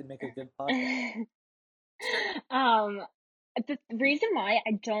Was we make a good podcast. It's true. um the reason why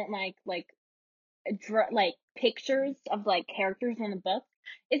I don't like like pictures of like characters in the book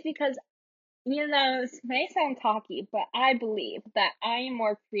is because this may sound cocky, but I believe that I am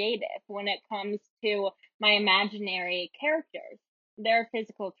more creative when it comes to my imaginary characters, their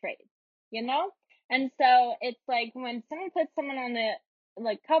physical traits, you know? And so it's like when someone puts someone on the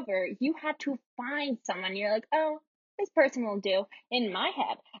like cover, you had to find someone. You're like, oh, this person will do. In my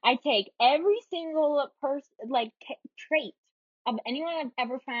head, I take every single person like trait of anyone I've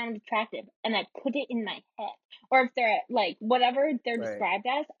ever found attractive, and I put it in my head. Or if they're like whatever they're Right. described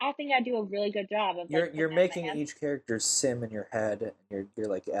as, I think I do a really good job of like You're putting that in making my head. each character sim in your head, and you're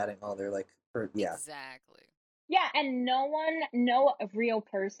like adding all their like yeah. Exactly. Yeah, and no real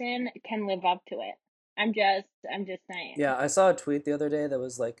person can live up to it. I'm just saying. Yeah, I saw a tweet the other day that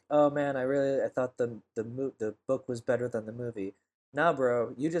was like, "Oh man, I thought the book was better than the movie." Nah,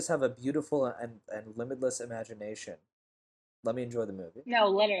 bro, you just have a beautiful and limitless imagination. Let me enjoy the movie. No,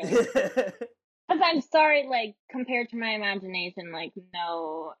 literally. Because I'm sorry, like, compared to my imagination, like,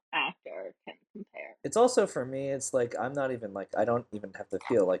 no actor can compare. It's also for me, it's like I'm not even like I don't even have to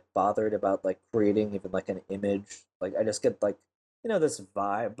feel like bothered about like creating even like an image. Like I just get like this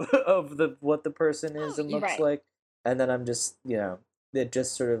vibe of the what the person is Oh, and yeah. looks Right. like, and then I'm just it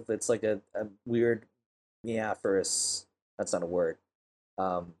just sort of it's like a weird miasmerous. That's not a word.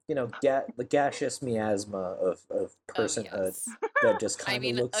 The gaseous miasma of Oh, personhood yes. that just I kind of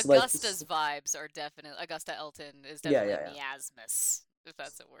mean, looks like Augusta's vibes are definitely Augusta Elton is yeah, definitely yeah, miasmus, if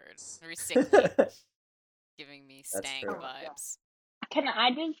that's a word. Very sickly, yeah. giving me That's stank true. vibes. Can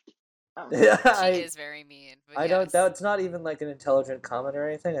I just? Oh. Yeah, She is very mean, but I don't. yes. That's not even like an intelligent comment or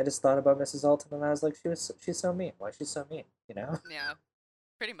anything. I just thought about Mrs. Alton and I was like, she's so mean. Why is she so mean? You know? Yeah,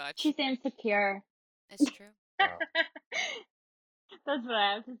 pretty much. She's insecure. It's true. Wow. That's what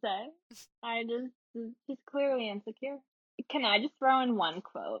I have to say. She's clearly insecure. Can I just throw in one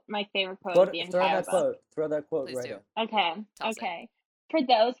quote? My favorite quote of the Throw in entire that book. quote. Throw that quote Please right do. in. Okay, Toss it. okay. For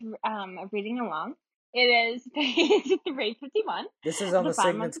those reading along, it is page 351. This is on the The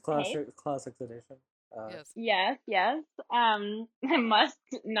bottom of Signet's the page. Classics edition. Yes. Yes, yes. I must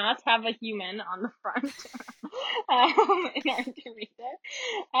not have a human on the front in order to read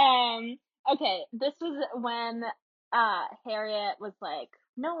it. Okay, this was when Harriet was like,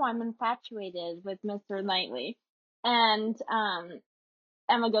 "No, I'm infatuated with Mr. Knightley," and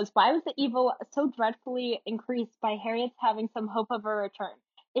Emma goes, "Why was the evil so dreadfully increased by Harriet's having some hope of a return?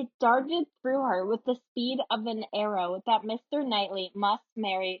 It darted through her with the speed of an arrow that Mr. Knightley must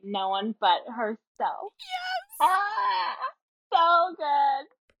marry no one but herself." Yes! Ah, so good.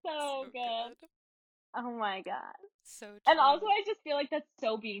 So So good. good. Oh my god. So true. And also I just feel like that's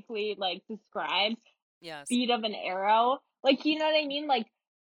so beautifully like described. Yes. Speed of an arrow. Like, you know what I mean? Like,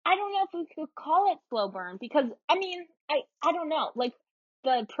 I don't know if we could call it slow burn because I mean, I don't know. Like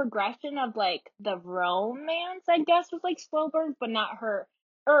the progression of like the romance, I guess, was like slow burn, but not her,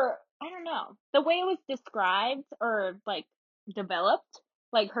 or I don't know. The way it was described or like developed,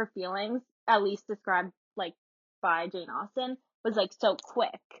 like her feelings, at least described like by Jane Austen, was like so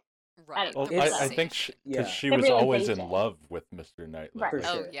quick. I Right. don't The know. It's I So think realization. because yeah, she the was always in realization. love with Mr. Knightley. Right. for Like,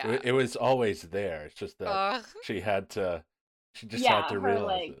 Oh, sure. yeah. it was always there. It's just that she had to, she just had Yeah, to her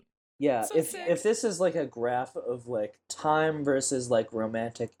realize like it. Yeah, So if sick. this is like a graph of like time versus like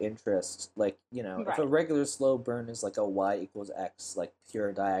romantic interest, like if a right. regular slow burn is like a y equals x, like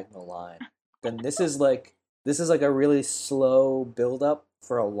pure diagonal line, then this is like a really slow build up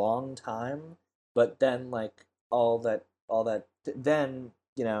for a long time, but then like then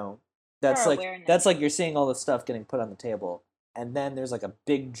Her that's awareness. like you're seeing all the stuff getting put on the table, and then there's like a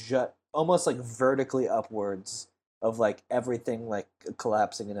big jut, almost like vertically upwards of like everything like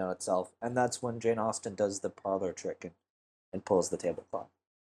collapsing in on itself, and that's when Jane Austen does the parlor trick and pulls the tablecloth.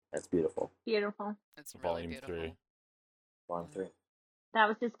 That's beautiful. Beautiful. It's really Volume beautiful. 3. Volume Mhm. 3, That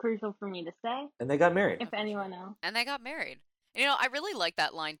was just crucial for me to say. and they got married. If Oh, for anyone sure. else. And they got married. You know, I really like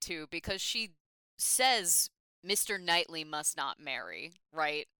that line too because she says Mr. Knightley must not marry,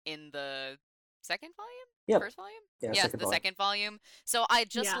 right? In the second volume? Yep. First volume? Yeah, Yes, second the volume. second volume. So I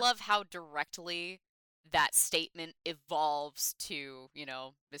just Yeah. love how directly that statement evolves to,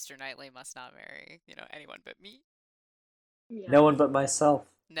 Mr. Knightley must not marry, anyone but me. Yeah. No one but myself.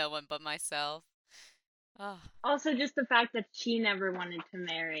 No one but myself. Oh, Also, just the fact that she never wanted to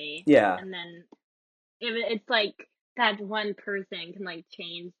marry, Yeah, and then it's like that one person can like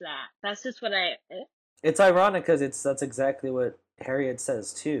change that. That's just what I. it's ironic because that's exactly what Harriet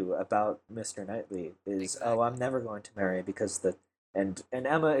says too about Mr. Knightley. Is oh, I'm exactly. never going to marry because the and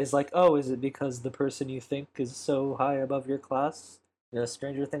Emma is like, oh, is it because the person you think is so high above your class?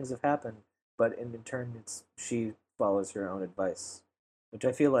 Stranger things have happened, but in turn, it's she follows her own advice, which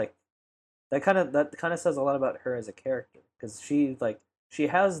I feel like that kind of says a lot about her as a character because she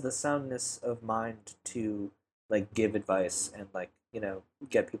has the soundness of mind to like give advice and like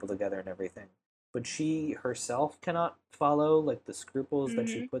get people together and everything, but she herself cannot follow like the scruples that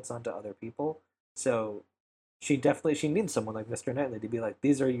she Mm-hmm. puts onto other people. So she needs someone like Mr. Knightley to be like,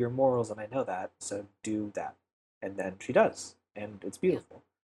 these are your morals and I know that, so do that. And then she does, and it's Yeah, beautiful.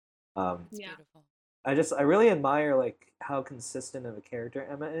 it's Yeah. beautiful. I really admire like how consistent of a character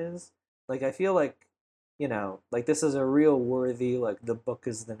Emma is. Like I feel like, like this is a real worthy like the book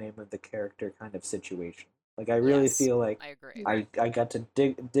is the name of the character kind of situation. Like I really Yes, feel like I agree. Right. I got to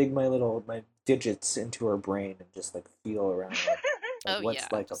dig my digits into her brain and just like feel around like Oh what's yeah,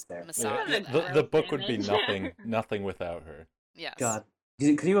 like up just there. Yeah, massage What a that. the gross book would be image. nothing without her. Yes. God,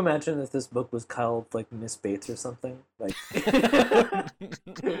 could you imagine if this book was called like Miss Bates or something? Like,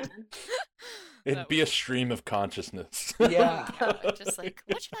 Man. It'd That be a would. stream of consciousness. yeah. Oh yeah, just like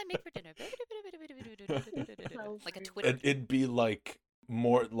what should I make for dinner? So Like a funny. Twitter. It'd be like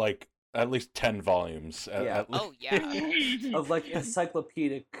more like at least 10 volumes Yeah. at least. Oh yeah. Of like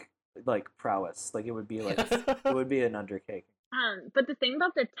encyclopedic like prowess. Like it would be an undertaking. But the thing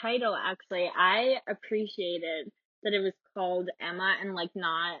about the title, actually, I appreciated that it was called Emma and like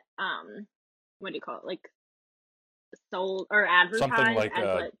not what do you call it? Like sold or Something advertised like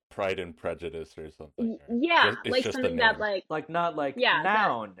as like Pride and Prejudice or something. Or yeah, it's like just the something that name. like Like not like yeah, that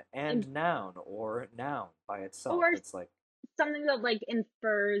noun in, and noun or noun by itself. or It's like something that like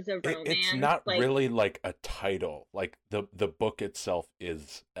infers a It's romance, not like really like a title. Like the book itself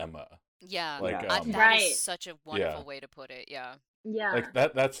is Emma. Yeah. Like yeah. That is right. such a yeah. wonderful way to put it. Yeah. Yeah. Like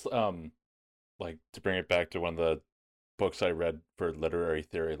that's like to bring it back to one of the books I read for literary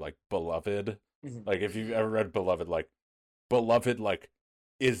theory, like Beloved. Mhm. Like if you've Hmm. ever read Beloved, like Beloved like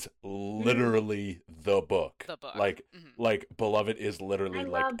is Mm, literally the book. The book. Like Hmm. like Beloved is I literally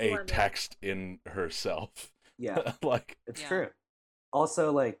like love a Beloved. text in herself. Yeah, Like it's Yeah. true.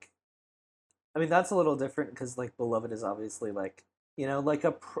 Also, like, I mean, that's a little different because like beloved is obviously like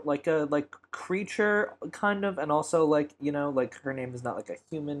like like creature kind of, and also like like her name is not like a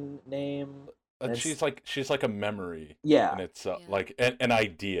human name, and and it's she's like a memory yeah, in itself, Yeah. like an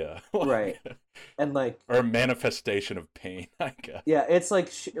idea, right, like and like or a manifestation of pain, I guess. yeah, it's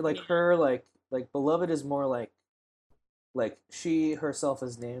like like Yeah. her like beloved is more like she herself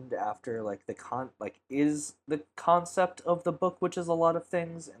is named after like like is the concept of the book, which is a lot of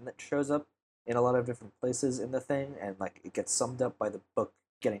things, and that shows up in a lot of different places in the thing, and like it gets summed up by the book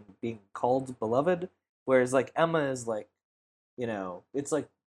being called beloved, whereas like Emma is like it's like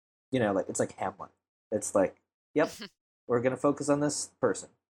like it's like Hamlet. It's like, yep, we're gonna focus on this person,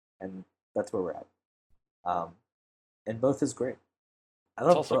 and that's where we're at. um and both is great. I It's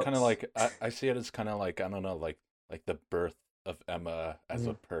love also kind of books. like I see it as kind of like I don't know, like the birth of Emma as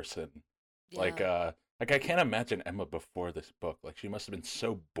a Mhm. person. Like Yeah. like I can't imagine Emma before this book. Like she must have been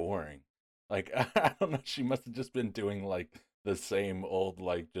so boring. Like I don't know, she must have just been doing like the same old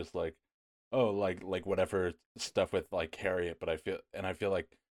like just like oh like whatever stuff with like Harriet, but I feel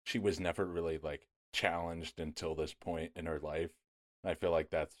like she was never really like challenged until this point in her life. And I feel like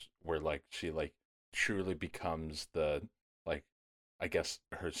that's where like she like truly becomes the like I guess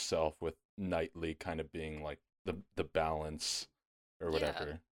herself with Knightley kind of being like the balance or Yeah.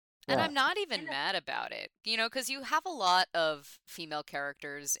 whatever. And Yeah. I'm not even And mad about it, because you have a lot of female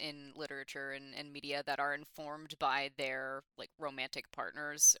characters in literature and media that are informed by their like romantic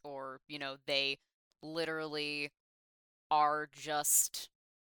partners, or, they literally are just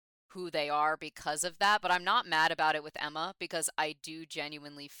who they are because of that. But I'm not mad about it with Emma because I do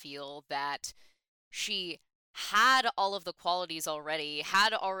genuinely feel that she had all of the qualities already,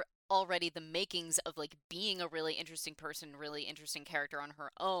 already the makings of like being a really interesting person, really interesting character on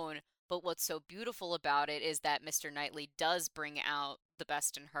her own. But what's so beautiful about it is that Mr. Knightley does bring out the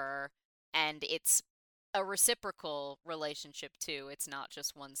best in her, and it's a reciprocal relationship too. It's not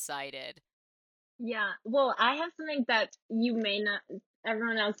just one-sided. yeah, well, I have something that you may not,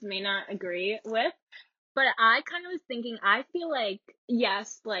 everyone else may not agree with, but I kind of was thinking, I feel like,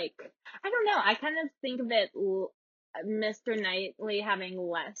 yes, like, I don't know, I kind of think of it, Mr. Knightley having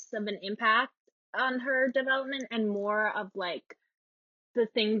less of an impact on her development and more of like the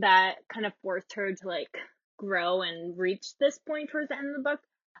thing that kind of forced her to like grow and reach this point towards the end of the book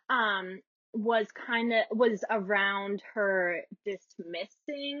um was around her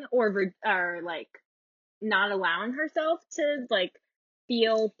dismissing or like not allowing herself to like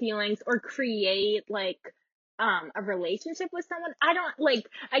feel feelings or create like a relationship with someone. I don't like,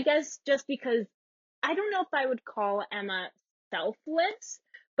 I guess just because I don't know if I would call Emma selfless,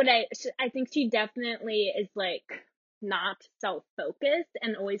 but I think she definitely is like not self-focused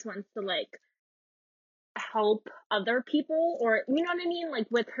and always wants to like help other people, or you know what I mean, like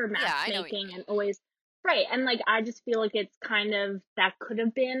with her Yeah, I know what you matchmaking and mean. always right. And like I just feel like it's kind of that could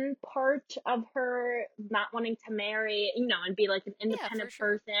have been part of her not wanting to marry, and be like an Yeah, for independent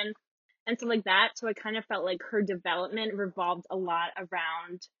sure. person and stuff like that. So I kind of felt like her development revolved a lot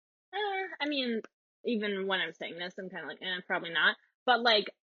around I mean, even when I'm saying this I'm kind of like probably not, but like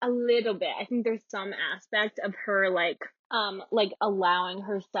a little bit. I think there's some aspect of her like allowing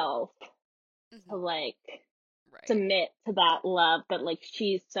herself to Hmm. like Right. submit to that love that like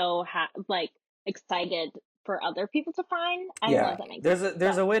she's so like excited for other people to find. I don't know if Yeah, that makes there's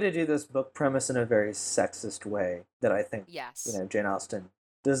sense, a but way to do this book premise in a very sexist way that I think Yes. Jane Austen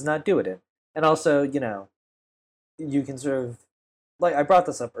does not do it in, and also you can sort of like I brought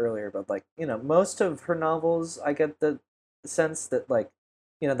this up earlier, but like most of her novels, I get the sense that like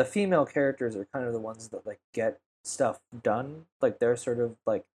the female characters are kind of the ones that like get stuff done. Like they're sort of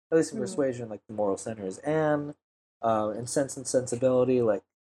like at least in mm, Persuasion, like the moral center is Anne, in Sense and Sensibility, like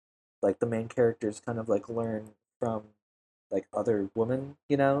the main characters kind of like learn from like other women.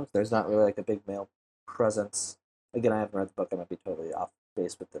 There's not really Hmm. like a big male presence. Again, I haven't read the book. I might be totally off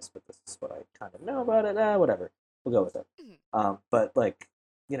base with this, but this is what I kind of know about it. Whatever, we'll go with it. Hmm. But like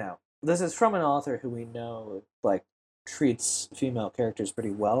this is from an author who we know like treats female characters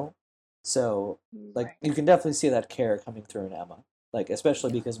pretty well. So like right. you can definitely see that care coming through in Emma. Like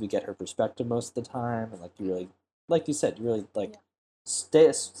especially Yeah. because we get her perspective most of the time, and like you really, like you said, you really like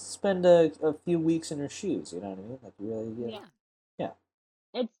Yeah. spend a few weeks in her shoes. You know what I mean? Like you really, Yeah. yeah,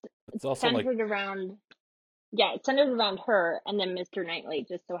 It's It's also like, centered around yeah, it's centered around her, and then Mr. Knightley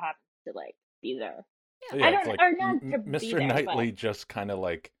just so happens to like be there. Yeah. yeah, I it's don't, like or not to be Mr. there, but Knightley just kind of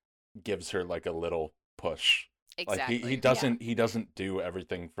like gives her like a little push. Like he Exactly. yeah, doesn't do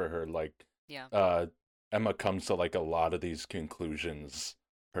everything for her. Like Yeah. uh Emma comes to like a lot of these conclusions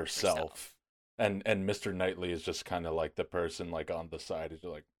herself. Herself. And Mr. Knightley is just kind of like the person like on the side is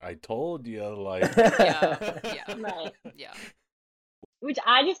like, I told you, like Yeah. Yeah. right. Yeah. Which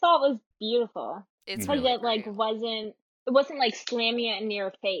I just thought was beautiful It's because really Mhm. it like great. wasn't like slamming it in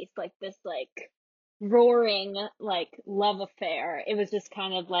your face like this like roaring like love affair. It was just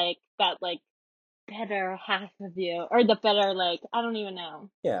kind of like that like better half of you, or the better like I don't even know,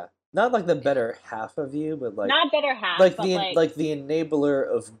 yeah. Not like the Yeah. better half of you, but not better half, like but the like like the enabler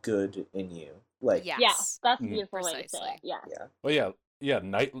of good in you. Like yeah, Yes. that's a Mhm. beautiful way to say it. Precisely. Yes. yeah, Well, yeah.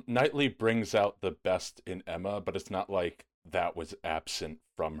 Knightley brings out the best in Emma, but it's not like that was absent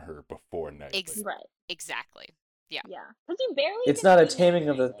from her before Knightley. Ex Right. exactly. Yeah. Yeah. Because you barely it's even not a see taming Mr.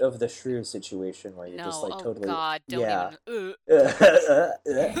 of Knightley. the shrew situation where you're just No. like Oh totally God. Don't yeah. even.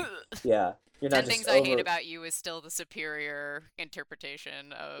 Yeah, you're not 10 just Things I Hate over. About You is still the superior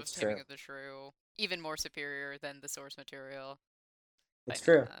interpretation of It's Taming true. of the Shrew. Even more superior than the source material. But It's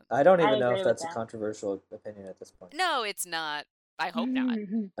true. no. I don't I even know if agree with that's a that. controversial opinion at this point. No, it's not. I hope not. I If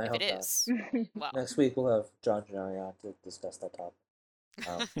it hope not. is, well. Next week we'll have John Gennari on to discuss that topic.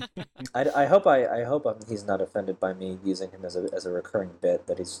 Um, I hope he's not offended by me using him as a recurring bit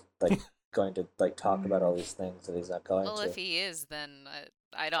that he's like going to like talk about all these things that he's not going Well, to. if he is, then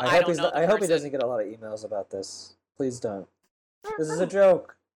I don't. I I hope don't he's know not, the I hope he doesn't person. get a lot of emails about this. Please don't. This is a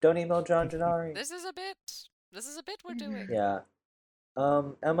joke. Don't email John Gennari. This is a bit. This is a bit we're doing. Yeah.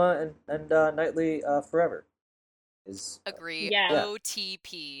 Emma and Knightley forever is Agree. Yeah. yeah.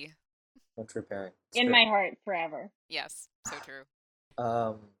 OTP. Once repairing. It's In true. my heart forever. Yes, so true.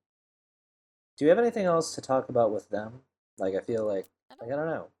 Um, do you have anything else to talk about with them? Like I feel I I don't. don't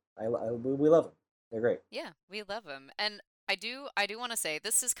know. We love them. They're great. Yeah, we love them. And I do want to say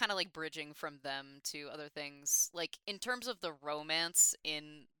this is kind of like bridging from them to other things. Like in terms of the romance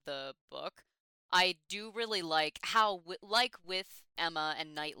in the book, I do really like how like with Emma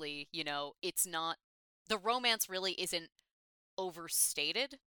and Knightley, it's not the romance really isn't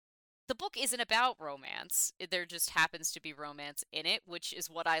overstated. The book isn't about romance. There just happens to be romance in it, which is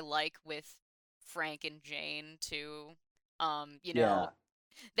what I like with Frank and Jane too. You know, Yeah.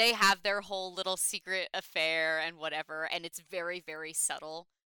 they have their whole little secret affair and whatever, and it's very, very subtle.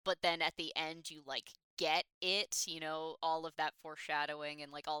 But then at the end, you like get it, all of that foreshadowing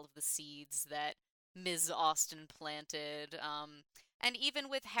and like all of the seeds that Ms. Austen planted. And even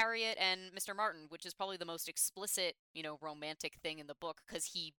with Harriet and Mr. Martin, which is probably the most explicit, romantic thing in the book, because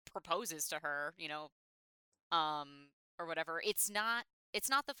he proposes to her, um, or whatever. It's not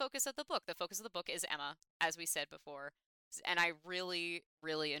the focus of the book. The focus of the book is Emma, as we said before. And I really,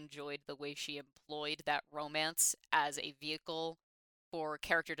 really enjoyed the way she employed that romance as a vehicle for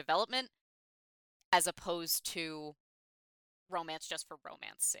character development, as opposed to romance just for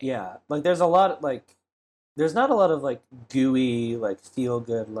romance sake. Yeah. Like there's a lot like there's not a lot of like gooey like feel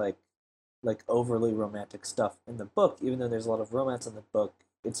good like overly romantic stuff in the book, even though there's a lot of romance in the book.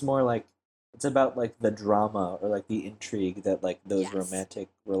 It's more like it's about like the drama or like the intrigue that like those Yes. romantic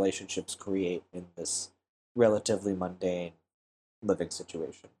relationships create in this relatively mundane living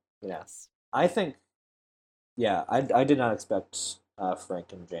situation. Yes. I think yeah, I did not expect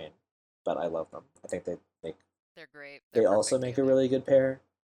Frank and Jane, but I love them. I think They're great. They're they also perfect make a together. really good pair.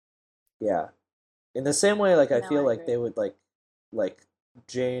 Yeah. In the same way, like I No, feel I like agree. they would like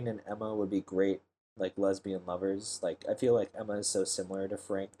Jane and Emma would be great like lesbian lovers. Like I feel like Emma is so similar to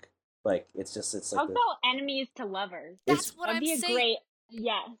Frank. Like it's How like this. about enemies to lovers? That's It's what That'd I'm be a saying. great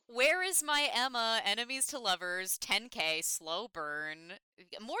yes. Where is my Emma? Enemies to lovers, 10K, slow burn,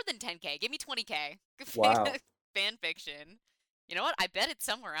 more than 10K. Give me 20K. wow. Fan fiction. You know what? I bet it's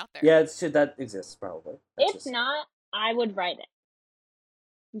somewhere out Yeah, there. it's that exists probably. That's If just not, I would write it.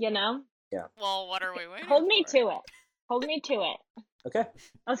 You know? yeah. Well, what are we waiting Hold me for? to it. Hold me to it. Okay.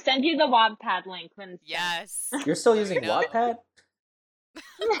 I'll send you the Wattpad link when it's Yes. You're still Let me using know. Wattpad?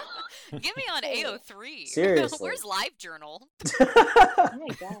 Get me on AO3. Seriously. Where's LiveJournal? Oh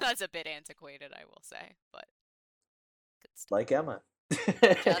my god. That's a bit antiquated, I will say, but good stuff. Like Emma.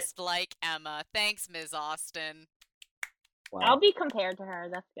 Just like Emma. Thanks, Ms. Austen. I'll Wow. be compared to her.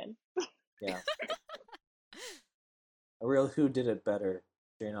 That's good. Yeah. A real who did it better,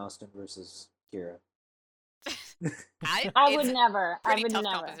 Jane Austen versus Kiera. I would It's never. I pretty would tough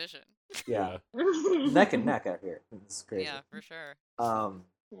never. competition. Yeah. Neck and neck out here. It's crazy. Yeah, for sure. Um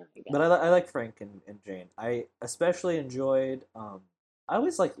Oh my but god. I like Frank and Jane. I especially enjoyed I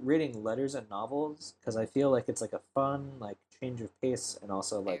always like reading letters and novels because I feel like it's like a fun like change of pace and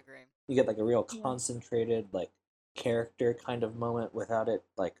also I like agree. you get like a real Yeah. concentrated like character kind of moment without it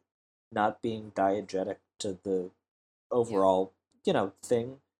like not being diegetic to the overall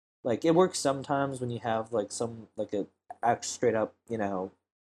thing. Like it works sometimes when you have like some like a act straight up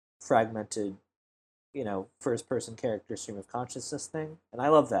fragmented first person character stream of consciousness thing, and I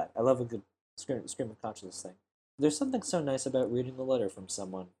love that. I love a good stream of consciousness thing. There's something so nice about reading a letter from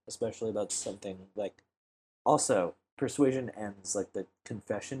someone, especially about something like also persuasion ends like the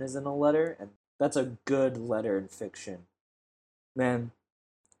confession is in a letter, and that's a good letter in fiction. Man,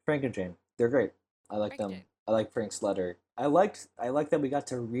 Frank and Jane, they're great. I like Frank and them. Jane. I like Frank's letter. I like that we got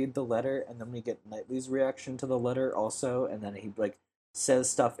to read the letter and then we get Knightley's reaction to the letter also, and then he like says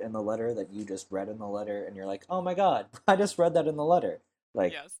stuff in the letter that you just read in the letter and you're like, "Oh my god, I just read that in the letter."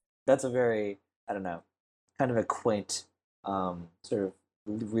 Like Yes. that's a very, I don't know, kind of a quaint sort of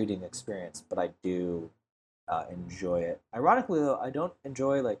reading experience, but I do enjoy it. Ironically though, I don't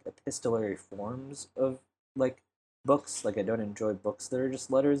enjoy like epistolary forms of like books. Like I don't enjoy books that are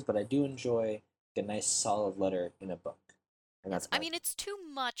just letters, but I do enjoy a nice solid letter in a book, and that's I my mean, it's too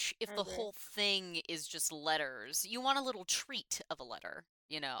much if I the agree. whole thing is just letters. You want a little treat of a letter,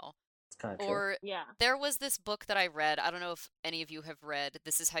 you know? it's kind of true. Or Yeah. there was this book that I read. I don't know if any of you have read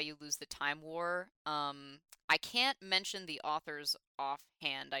This Is How You Lose the Time War. I can't mention the authors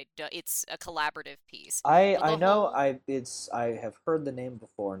offhand. It's a collaborative piece. I But I the know whole I have heard the name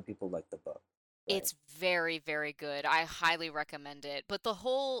before, and people like the book, right? It's very, very good. I highly recommend it. But the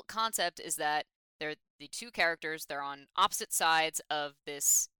whole concept is that they're the two characters, they're on opposite sides of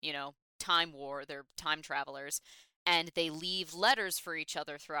this, time war. They're time travelers, and they leave letters for each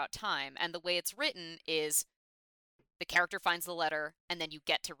other throughout time. And the way it's written is the character finds the letter, and then you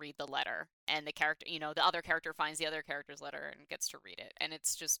get to read the letter. And the other character finds the other character's letter and gets to read it. And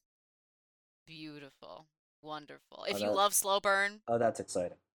it's just beautiful, wonderful. Oh If you that love slow burn, oh that's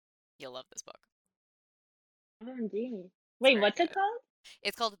exciting. you'll love this book. OMG. It's Wait, very what's it good. called?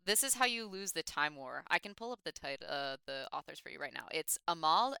 It's called This Is How You Lose the Time War. I can pull up the authors for you right now. It's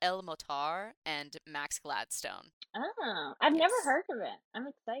Amal El Motar and Max Gladstone. Oh, I've never Yes. heard of it. I'm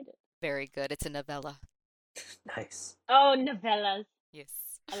excited. Very good. It's a novella. Nice. Oh, novellas. Yes.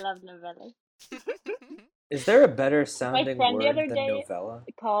 I love novellas. Is there a better My sounding friend the word other than day novella?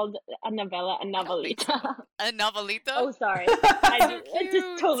 called a novella a I don't think so. novelita. A novelita? Oh, sorry. So I just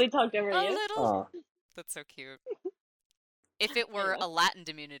cute. totally talked over A you. little. Oh, That's so cute. If it were Anyway. a Latin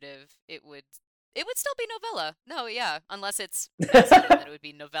diminutive, it would still be novella. No, yeah, unless it's masculine, then it would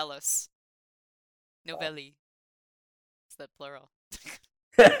be novellus. Novelli. It's the plural.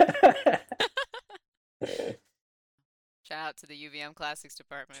 Shout out to the UVM Classics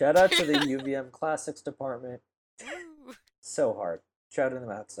department. Shout out to the UVM Classics department. Woo. So hard. Shouting them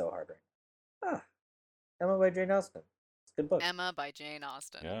out so hard right now. Ah, Emma by Jane Austen. It's a good book. Emma by Jane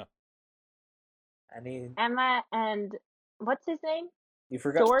Austen. Yeah. I mean, Emma and what's his name? you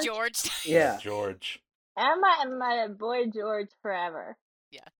forgot. George? George. Yeah, George. Emma and my boy George forever.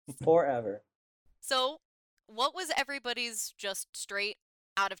 Yeah. forever. So, what was everybody's just straight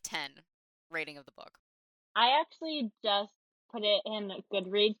out of 10 rating of the book? I actually just put it in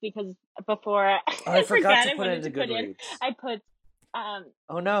Goodreads because before Oh, I forgot to I put it wanted into to put in. Goodreads. I put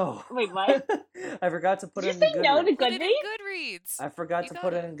Oh no. Wait, what? I forgot to put Did it you in say no to Goodreads. Put it in Goodreads? Goodreads. I forgot You to got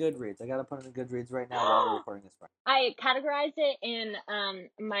put it it. in Goodreads. I gotta put it in Goodreads right now while we're recording this. I categorized it in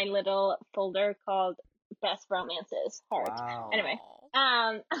my little folder called Best Romances. Heart. Wow. Anyway,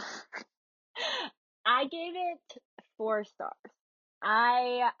 Aw. I gave it 4 stars.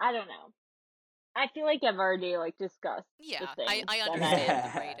 I don't know. I feel like I've already like discussed the Yeah, things I that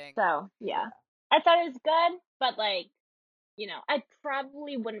understand the rating. so Yeah. yeah. I thought it was good, but like, I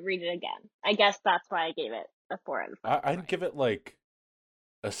probably wouldn't read it again. I guess that's why I gave it a 4 out of 5. I'd Right. give it like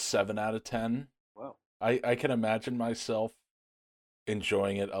a 7 out of 10. Whoa. I can imagine myself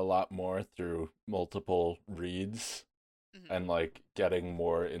enjoying it a lot more through multiple reads Mhm. and like getting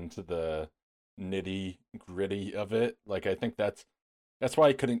more into the nitty gritty of it. Like I think that's why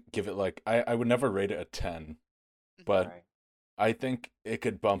I couldn't give it like I would never rate it a 10, Mhm. but Right. I think it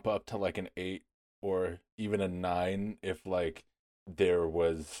could bump up to like an 8 or even a 9 if like there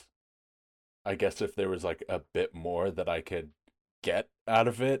was, I guess if there was like a bit more that I could get out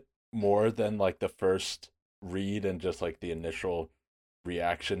of it more than like the first read and just like the initial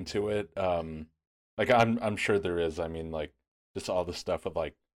reaction to it. Like I'm sure there is. I mean, like just all the stuff with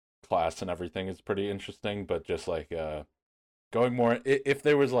like class and everything is pretty interesting, but just like going more, if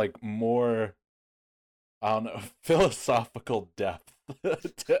there was like more, I don't know, philosophical depth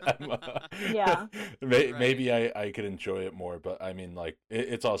to Emma. Yeah. Right. Maybe I could enjoy it more, but I mean, like,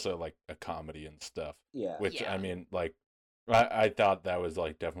 it's also like a comedy and stuff, Yeah. which I Yeah. mean, like, I thought that was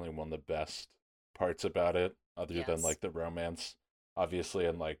like definitely one of the best parts about it, other than Yes. like the romance, obviously,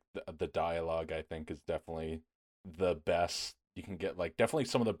 and like the dialogue, I think is definitely the best you can get. Like, definitely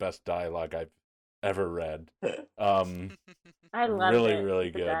some of the best dialogue I've ever read. Um, I loved really, it. really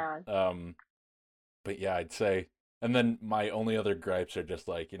The good. dialogue. But yeah, I'd say, and then my only other gripes are just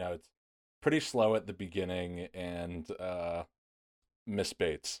like, it's pretty slow at the beginning and Miss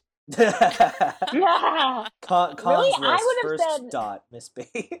Bates. Yeah. Really? Cons I list would have first said dot Miss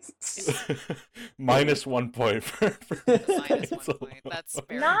Bates. -1 point for Minus Bates 1 point. That's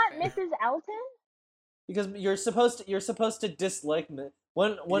very not fair. Mrs. Elton? Because you're supposed to dislike me.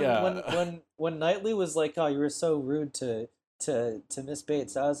 When when when Yeah. when when Knightley was like, "Oh, you were so rude to Miss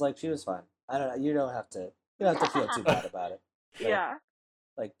Bates," I was like, "She was fine. I don't know. You don't have to feel too bad about it. Like, Yeah.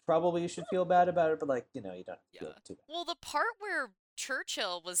 like probably you should feel bad about it, but like you don't have to feel Yeah. too bad." Well, the part where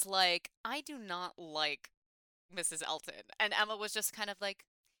Churchill was like, I do not like Mrs. Elton, and Emma was just kind of like,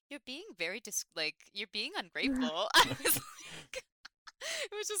 you're being very you're being ungrateful. I was like,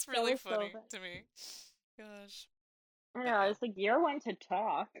 it was just That really was so funny funny. to me. Gosh. I But know, yeah. it's like you're one to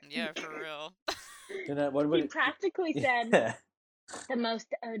talk. Yeah, for real. Jeannette, what She would practically said it? the most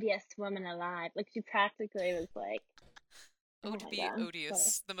odious woman alive. Like she practically was like, Oh, oh to my be god.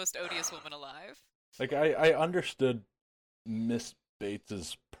 odious. The most odious woman alive. Like I understood Miss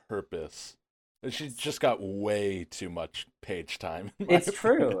Bates's purpose. She Yes. just got way too much page time, in my It's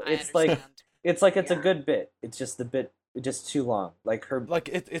opinion. true. I It's like understand. it's a Yeah. good bit. It's just the bit just too long. Like her. Like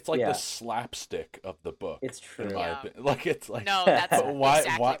it's like the Yeah, slapstick of the book, it's in true. my Yeah. opinion. Like it's like, No, that's but why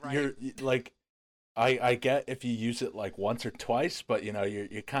exactly right. you're like, I get if you use it like once or twice, but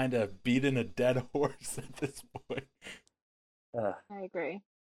you're kind of beating a dead horse at this point. I agree.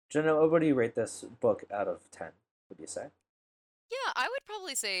 Jenna, what do you rate this book out of 10? Would you say? Yeah, I would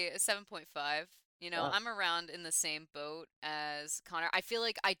probably say a 7.5. Wow. I'm around in the same boat as Connor. I feel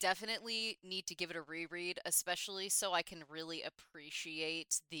like I definitely need to give it a reread, especially so I can really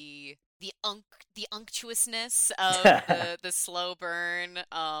appreciate the unctuousness of the slow burn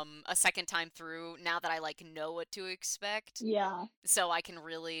a second time through now that I like know what to expect. Yeah. So I can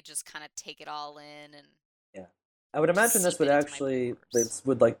really just kind of take it all in and Yeah. I would just imagine this seep would it into my actually pores. this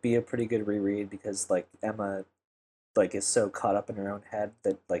would like be a pretty good reread because like Emma like is so caught up in her own head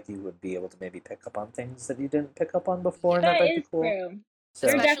that like you would be able to maybe pick up on things that you didn't pick up on before, and that That Yeah. might be is cool. true. They're So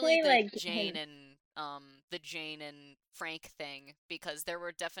Especially definitely like The Jane and Frank thing, because there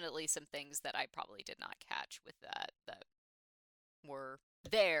were definitely some things that I probably did not catch with that were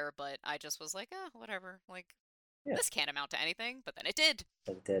there, but I just was like, whatever. Like, yeah, this can't amount to anything, but then it did.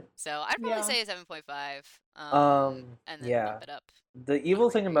 it did. So I'd probably yeah. say a 7.5, and then Yeah. bump it up The on a evil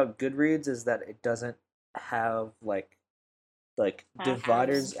thing reread. about Goodreads is that it doesn't have like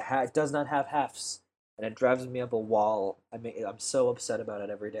dividers. It does not have halves, and it drives me up a wall. I'm so upset about it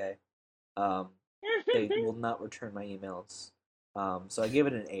every day. Um, they will not return my emails. So I give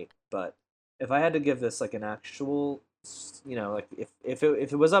it an 8. But if I had to give this like an actual, like if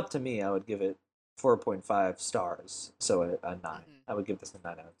it was up to me, I would give it 4.5 stars. So a 9. Mm-hmm. I would give this a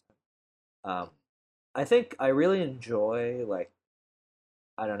 9 out of 10. I think I really enjoy like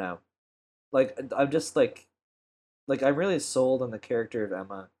I don't know, like I'm just like I'm really sold on the character of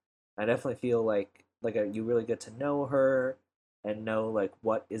Emma. I definitely feel like you really get to know her and know like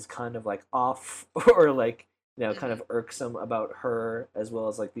what is kind of like off or like kind Mm-hmm. of irksome about her as well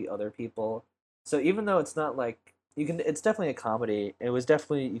as like the other people. So even though it's not like it's definitely a comedy. It was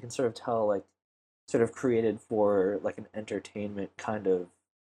definitely you can sort of tell like sort of created for like an entertainment kind of,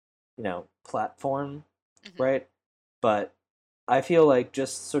 platform, Hmm. right? But I feel like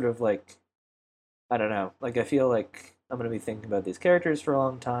just sort of like, I don't know, like I feel like I'm gonna be thinking about these characters for a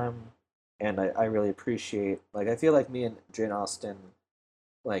long time, and I really appreciate, like, I feel like me and Jane Austen,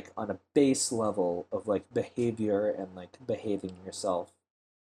 like on a base level of like behavior and like behaving yourself,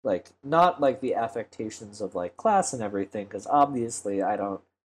 like not like the affectations of like class and everything, because obviously I don't.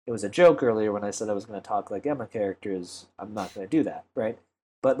 It was a joke earlier when I said I was going to talk like Emma characters. I'm not going to do that, right?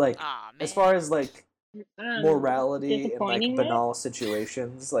 But like, Aw, as far man. as like morality in like Disappointingly. banal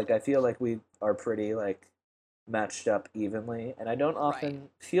situations, like I feel like we are pretty like matched up evenly, and I don't Right. often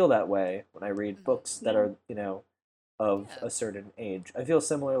feel that way when I read Hmm. books that Yeah. are, of Yeah. a certain age. I feel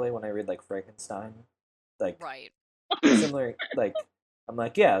similarly when I read like Frankenstein, like Right. similar, like I'm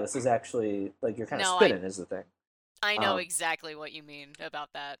like, yeah, this is actually like you're kind of No, I spinning is the thing. I know Um, exactly what you mean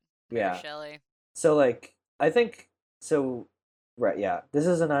about that, Mary yeah. Shelley. So like I think so. Right. Yeah. This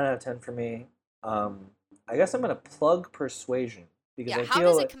is a 9 out of 10 for me. I guess I'm gonna plug Persuasion because Yeah, I how feel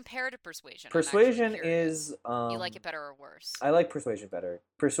does it like compare to Persuasion? I'm actually Persuasion curious. is You like it better or worse? I like Persuasion better.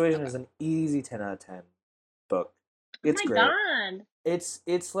 Persuasion Okay. is an easy 10 out of 10 book. Oh It's my great. god.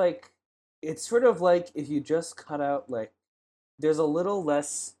 It's like it's sort of like if you just cut out like there's a little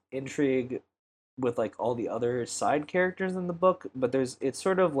less intrigue with like all the other side characters in the book, but there's it's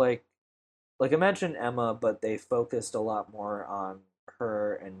sort of like I mentioned Emma, but they focused a lot more on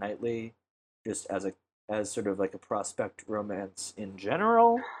her and Knightley just as sort of like a prospect romance in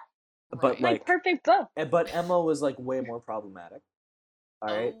general. But Right. My like perfect book. but Emma was like way more problematic.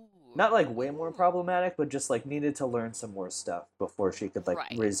 All right. Oh. Not like way more Ooh. problematic, but just like needed to learn some more stuff before she could like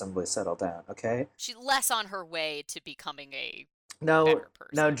Right. reasonably settle down. Okay. She's less on her way to becoming a Now, better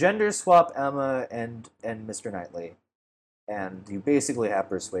now person. gender swap Emma and Mr. Knightley, and you basically have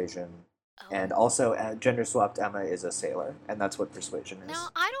Persuasion, and Oh. also gender swapped Emma is a sailor, and that's what Persuasion Now,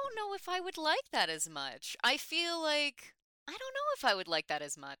 is. I don't know if I would like that as much. I feel like I don't know if I would like that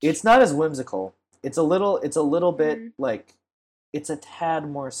as It's much. not as whimsical. It's a little bit Mm. like it's a tad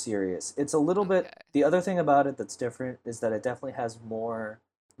more serious. It's a little bit. Okay. The other thing about it that's different is that it definitely has more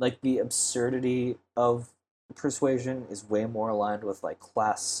like the absurdity of Persuasion is way more aligned with like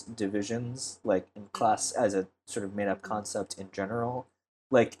class divisions, like in Mm-hmm. class as a sort of made up Mhm. concept in general.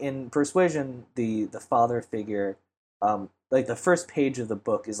 Like in Persuasion, the father figure, like the first page of the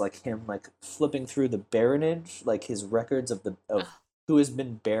book is like him like flipping through the baronage, like his records of the of Oh, who has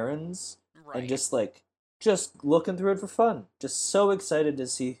been barons, and right. just looking through it for fun. Just so excited to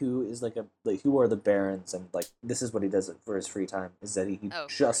see who is like who are the barons, and like this is what he does it for his free time is that he Oh, of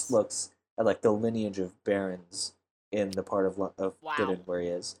just course. looks at like the lineage of barons in the part of Wow. Britain where he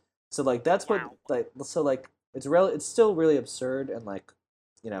is. So like that's what Wow. like it's still really absurd, and like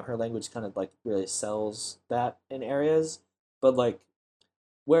her language kind of like really sells that in areas, but like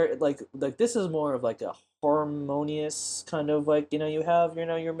where like this is more of like a harmonious kind of like you have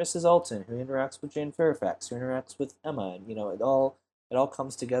your Mrs. Alton who interacts with Jane Fairfax, who interacts with Emma, and it all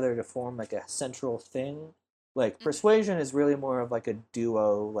comes together to form like a central thing. Like Mm-hmm. Persuasion is really more of like a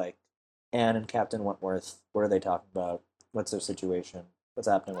duo, like Anne and Captain Wentworth. What are they talking about? What's their situation? What's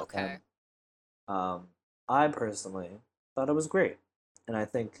happening with Okay. him? Um, I personally thought it was great, and I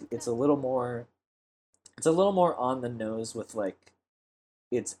think Okay. it's a little more on the nose with like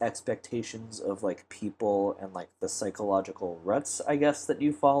its expectations of like people and like the psychological ruts I guess that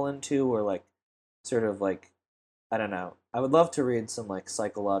you fall into, or like sort of like I don't know. I would love to read some like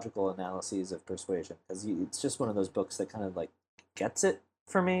psychological analyses of Persuasion because it's just one of those books that kind of like gets it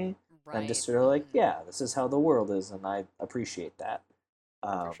for me, and just Right. sort of like, Mm-hmm. yeah, this is how the world is, and I appreciate that. For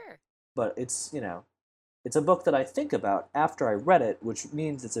Um, sure. but it's a book that I think about after I read it, which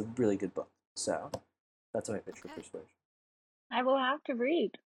means it's a really good book. So that's my pitch for Okay. Persuasion. I will have to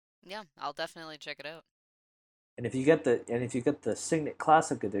read. Yeah, I'll definitely check it out. And if you get the Signet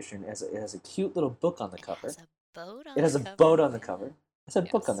Classic Edition, it has a cute little book on the And it cover. has a boat It on has the a boat cover. on the Yeah. cover. It said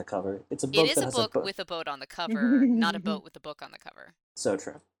book on Yes. the cover. It's a It book is that a has a book book. with a boat on the cover, not a boat with a book on the cover. So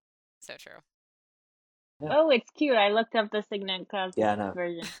true. So true. Yeah. Oh, it's cute. I looked up the Signet Classic Yeah, I know.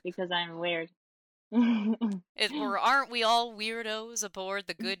 version because I'm weird. Aren't we all weirdos aboard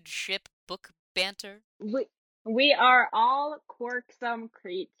the good ship Book Banter? we, we are all quirksome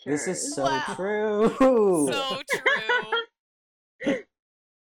This is creatures. so Wow. true. So true.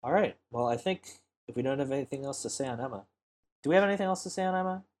 All right. Well, I think if we don't have anything else to say on Emma, do we have anything else to say on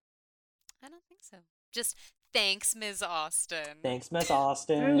Emma? I don't think so. Just thanks, Ms. Austen. Thanks, Miss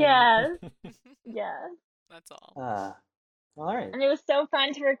Austen. Yes, yes. That's all. All right. And it was so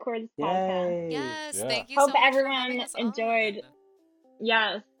fun to record this podcast. Yay. Yes, Yeah. thank you Hope so much for having everyone us enjoyed. on.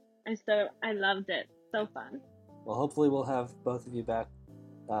 Yes. I loved it. So fun. Well, hopefully we'll have both of you back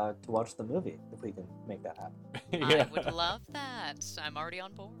to watch the movie if we can make that happen. I would love that. I'm already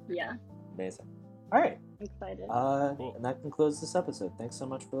on board. Yeah, Amazing. All right. excited. Cool. And that concludes this episode. Thanks so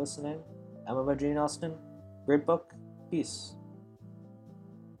much for listening. Emma by Jane Austen. Great book. Peace.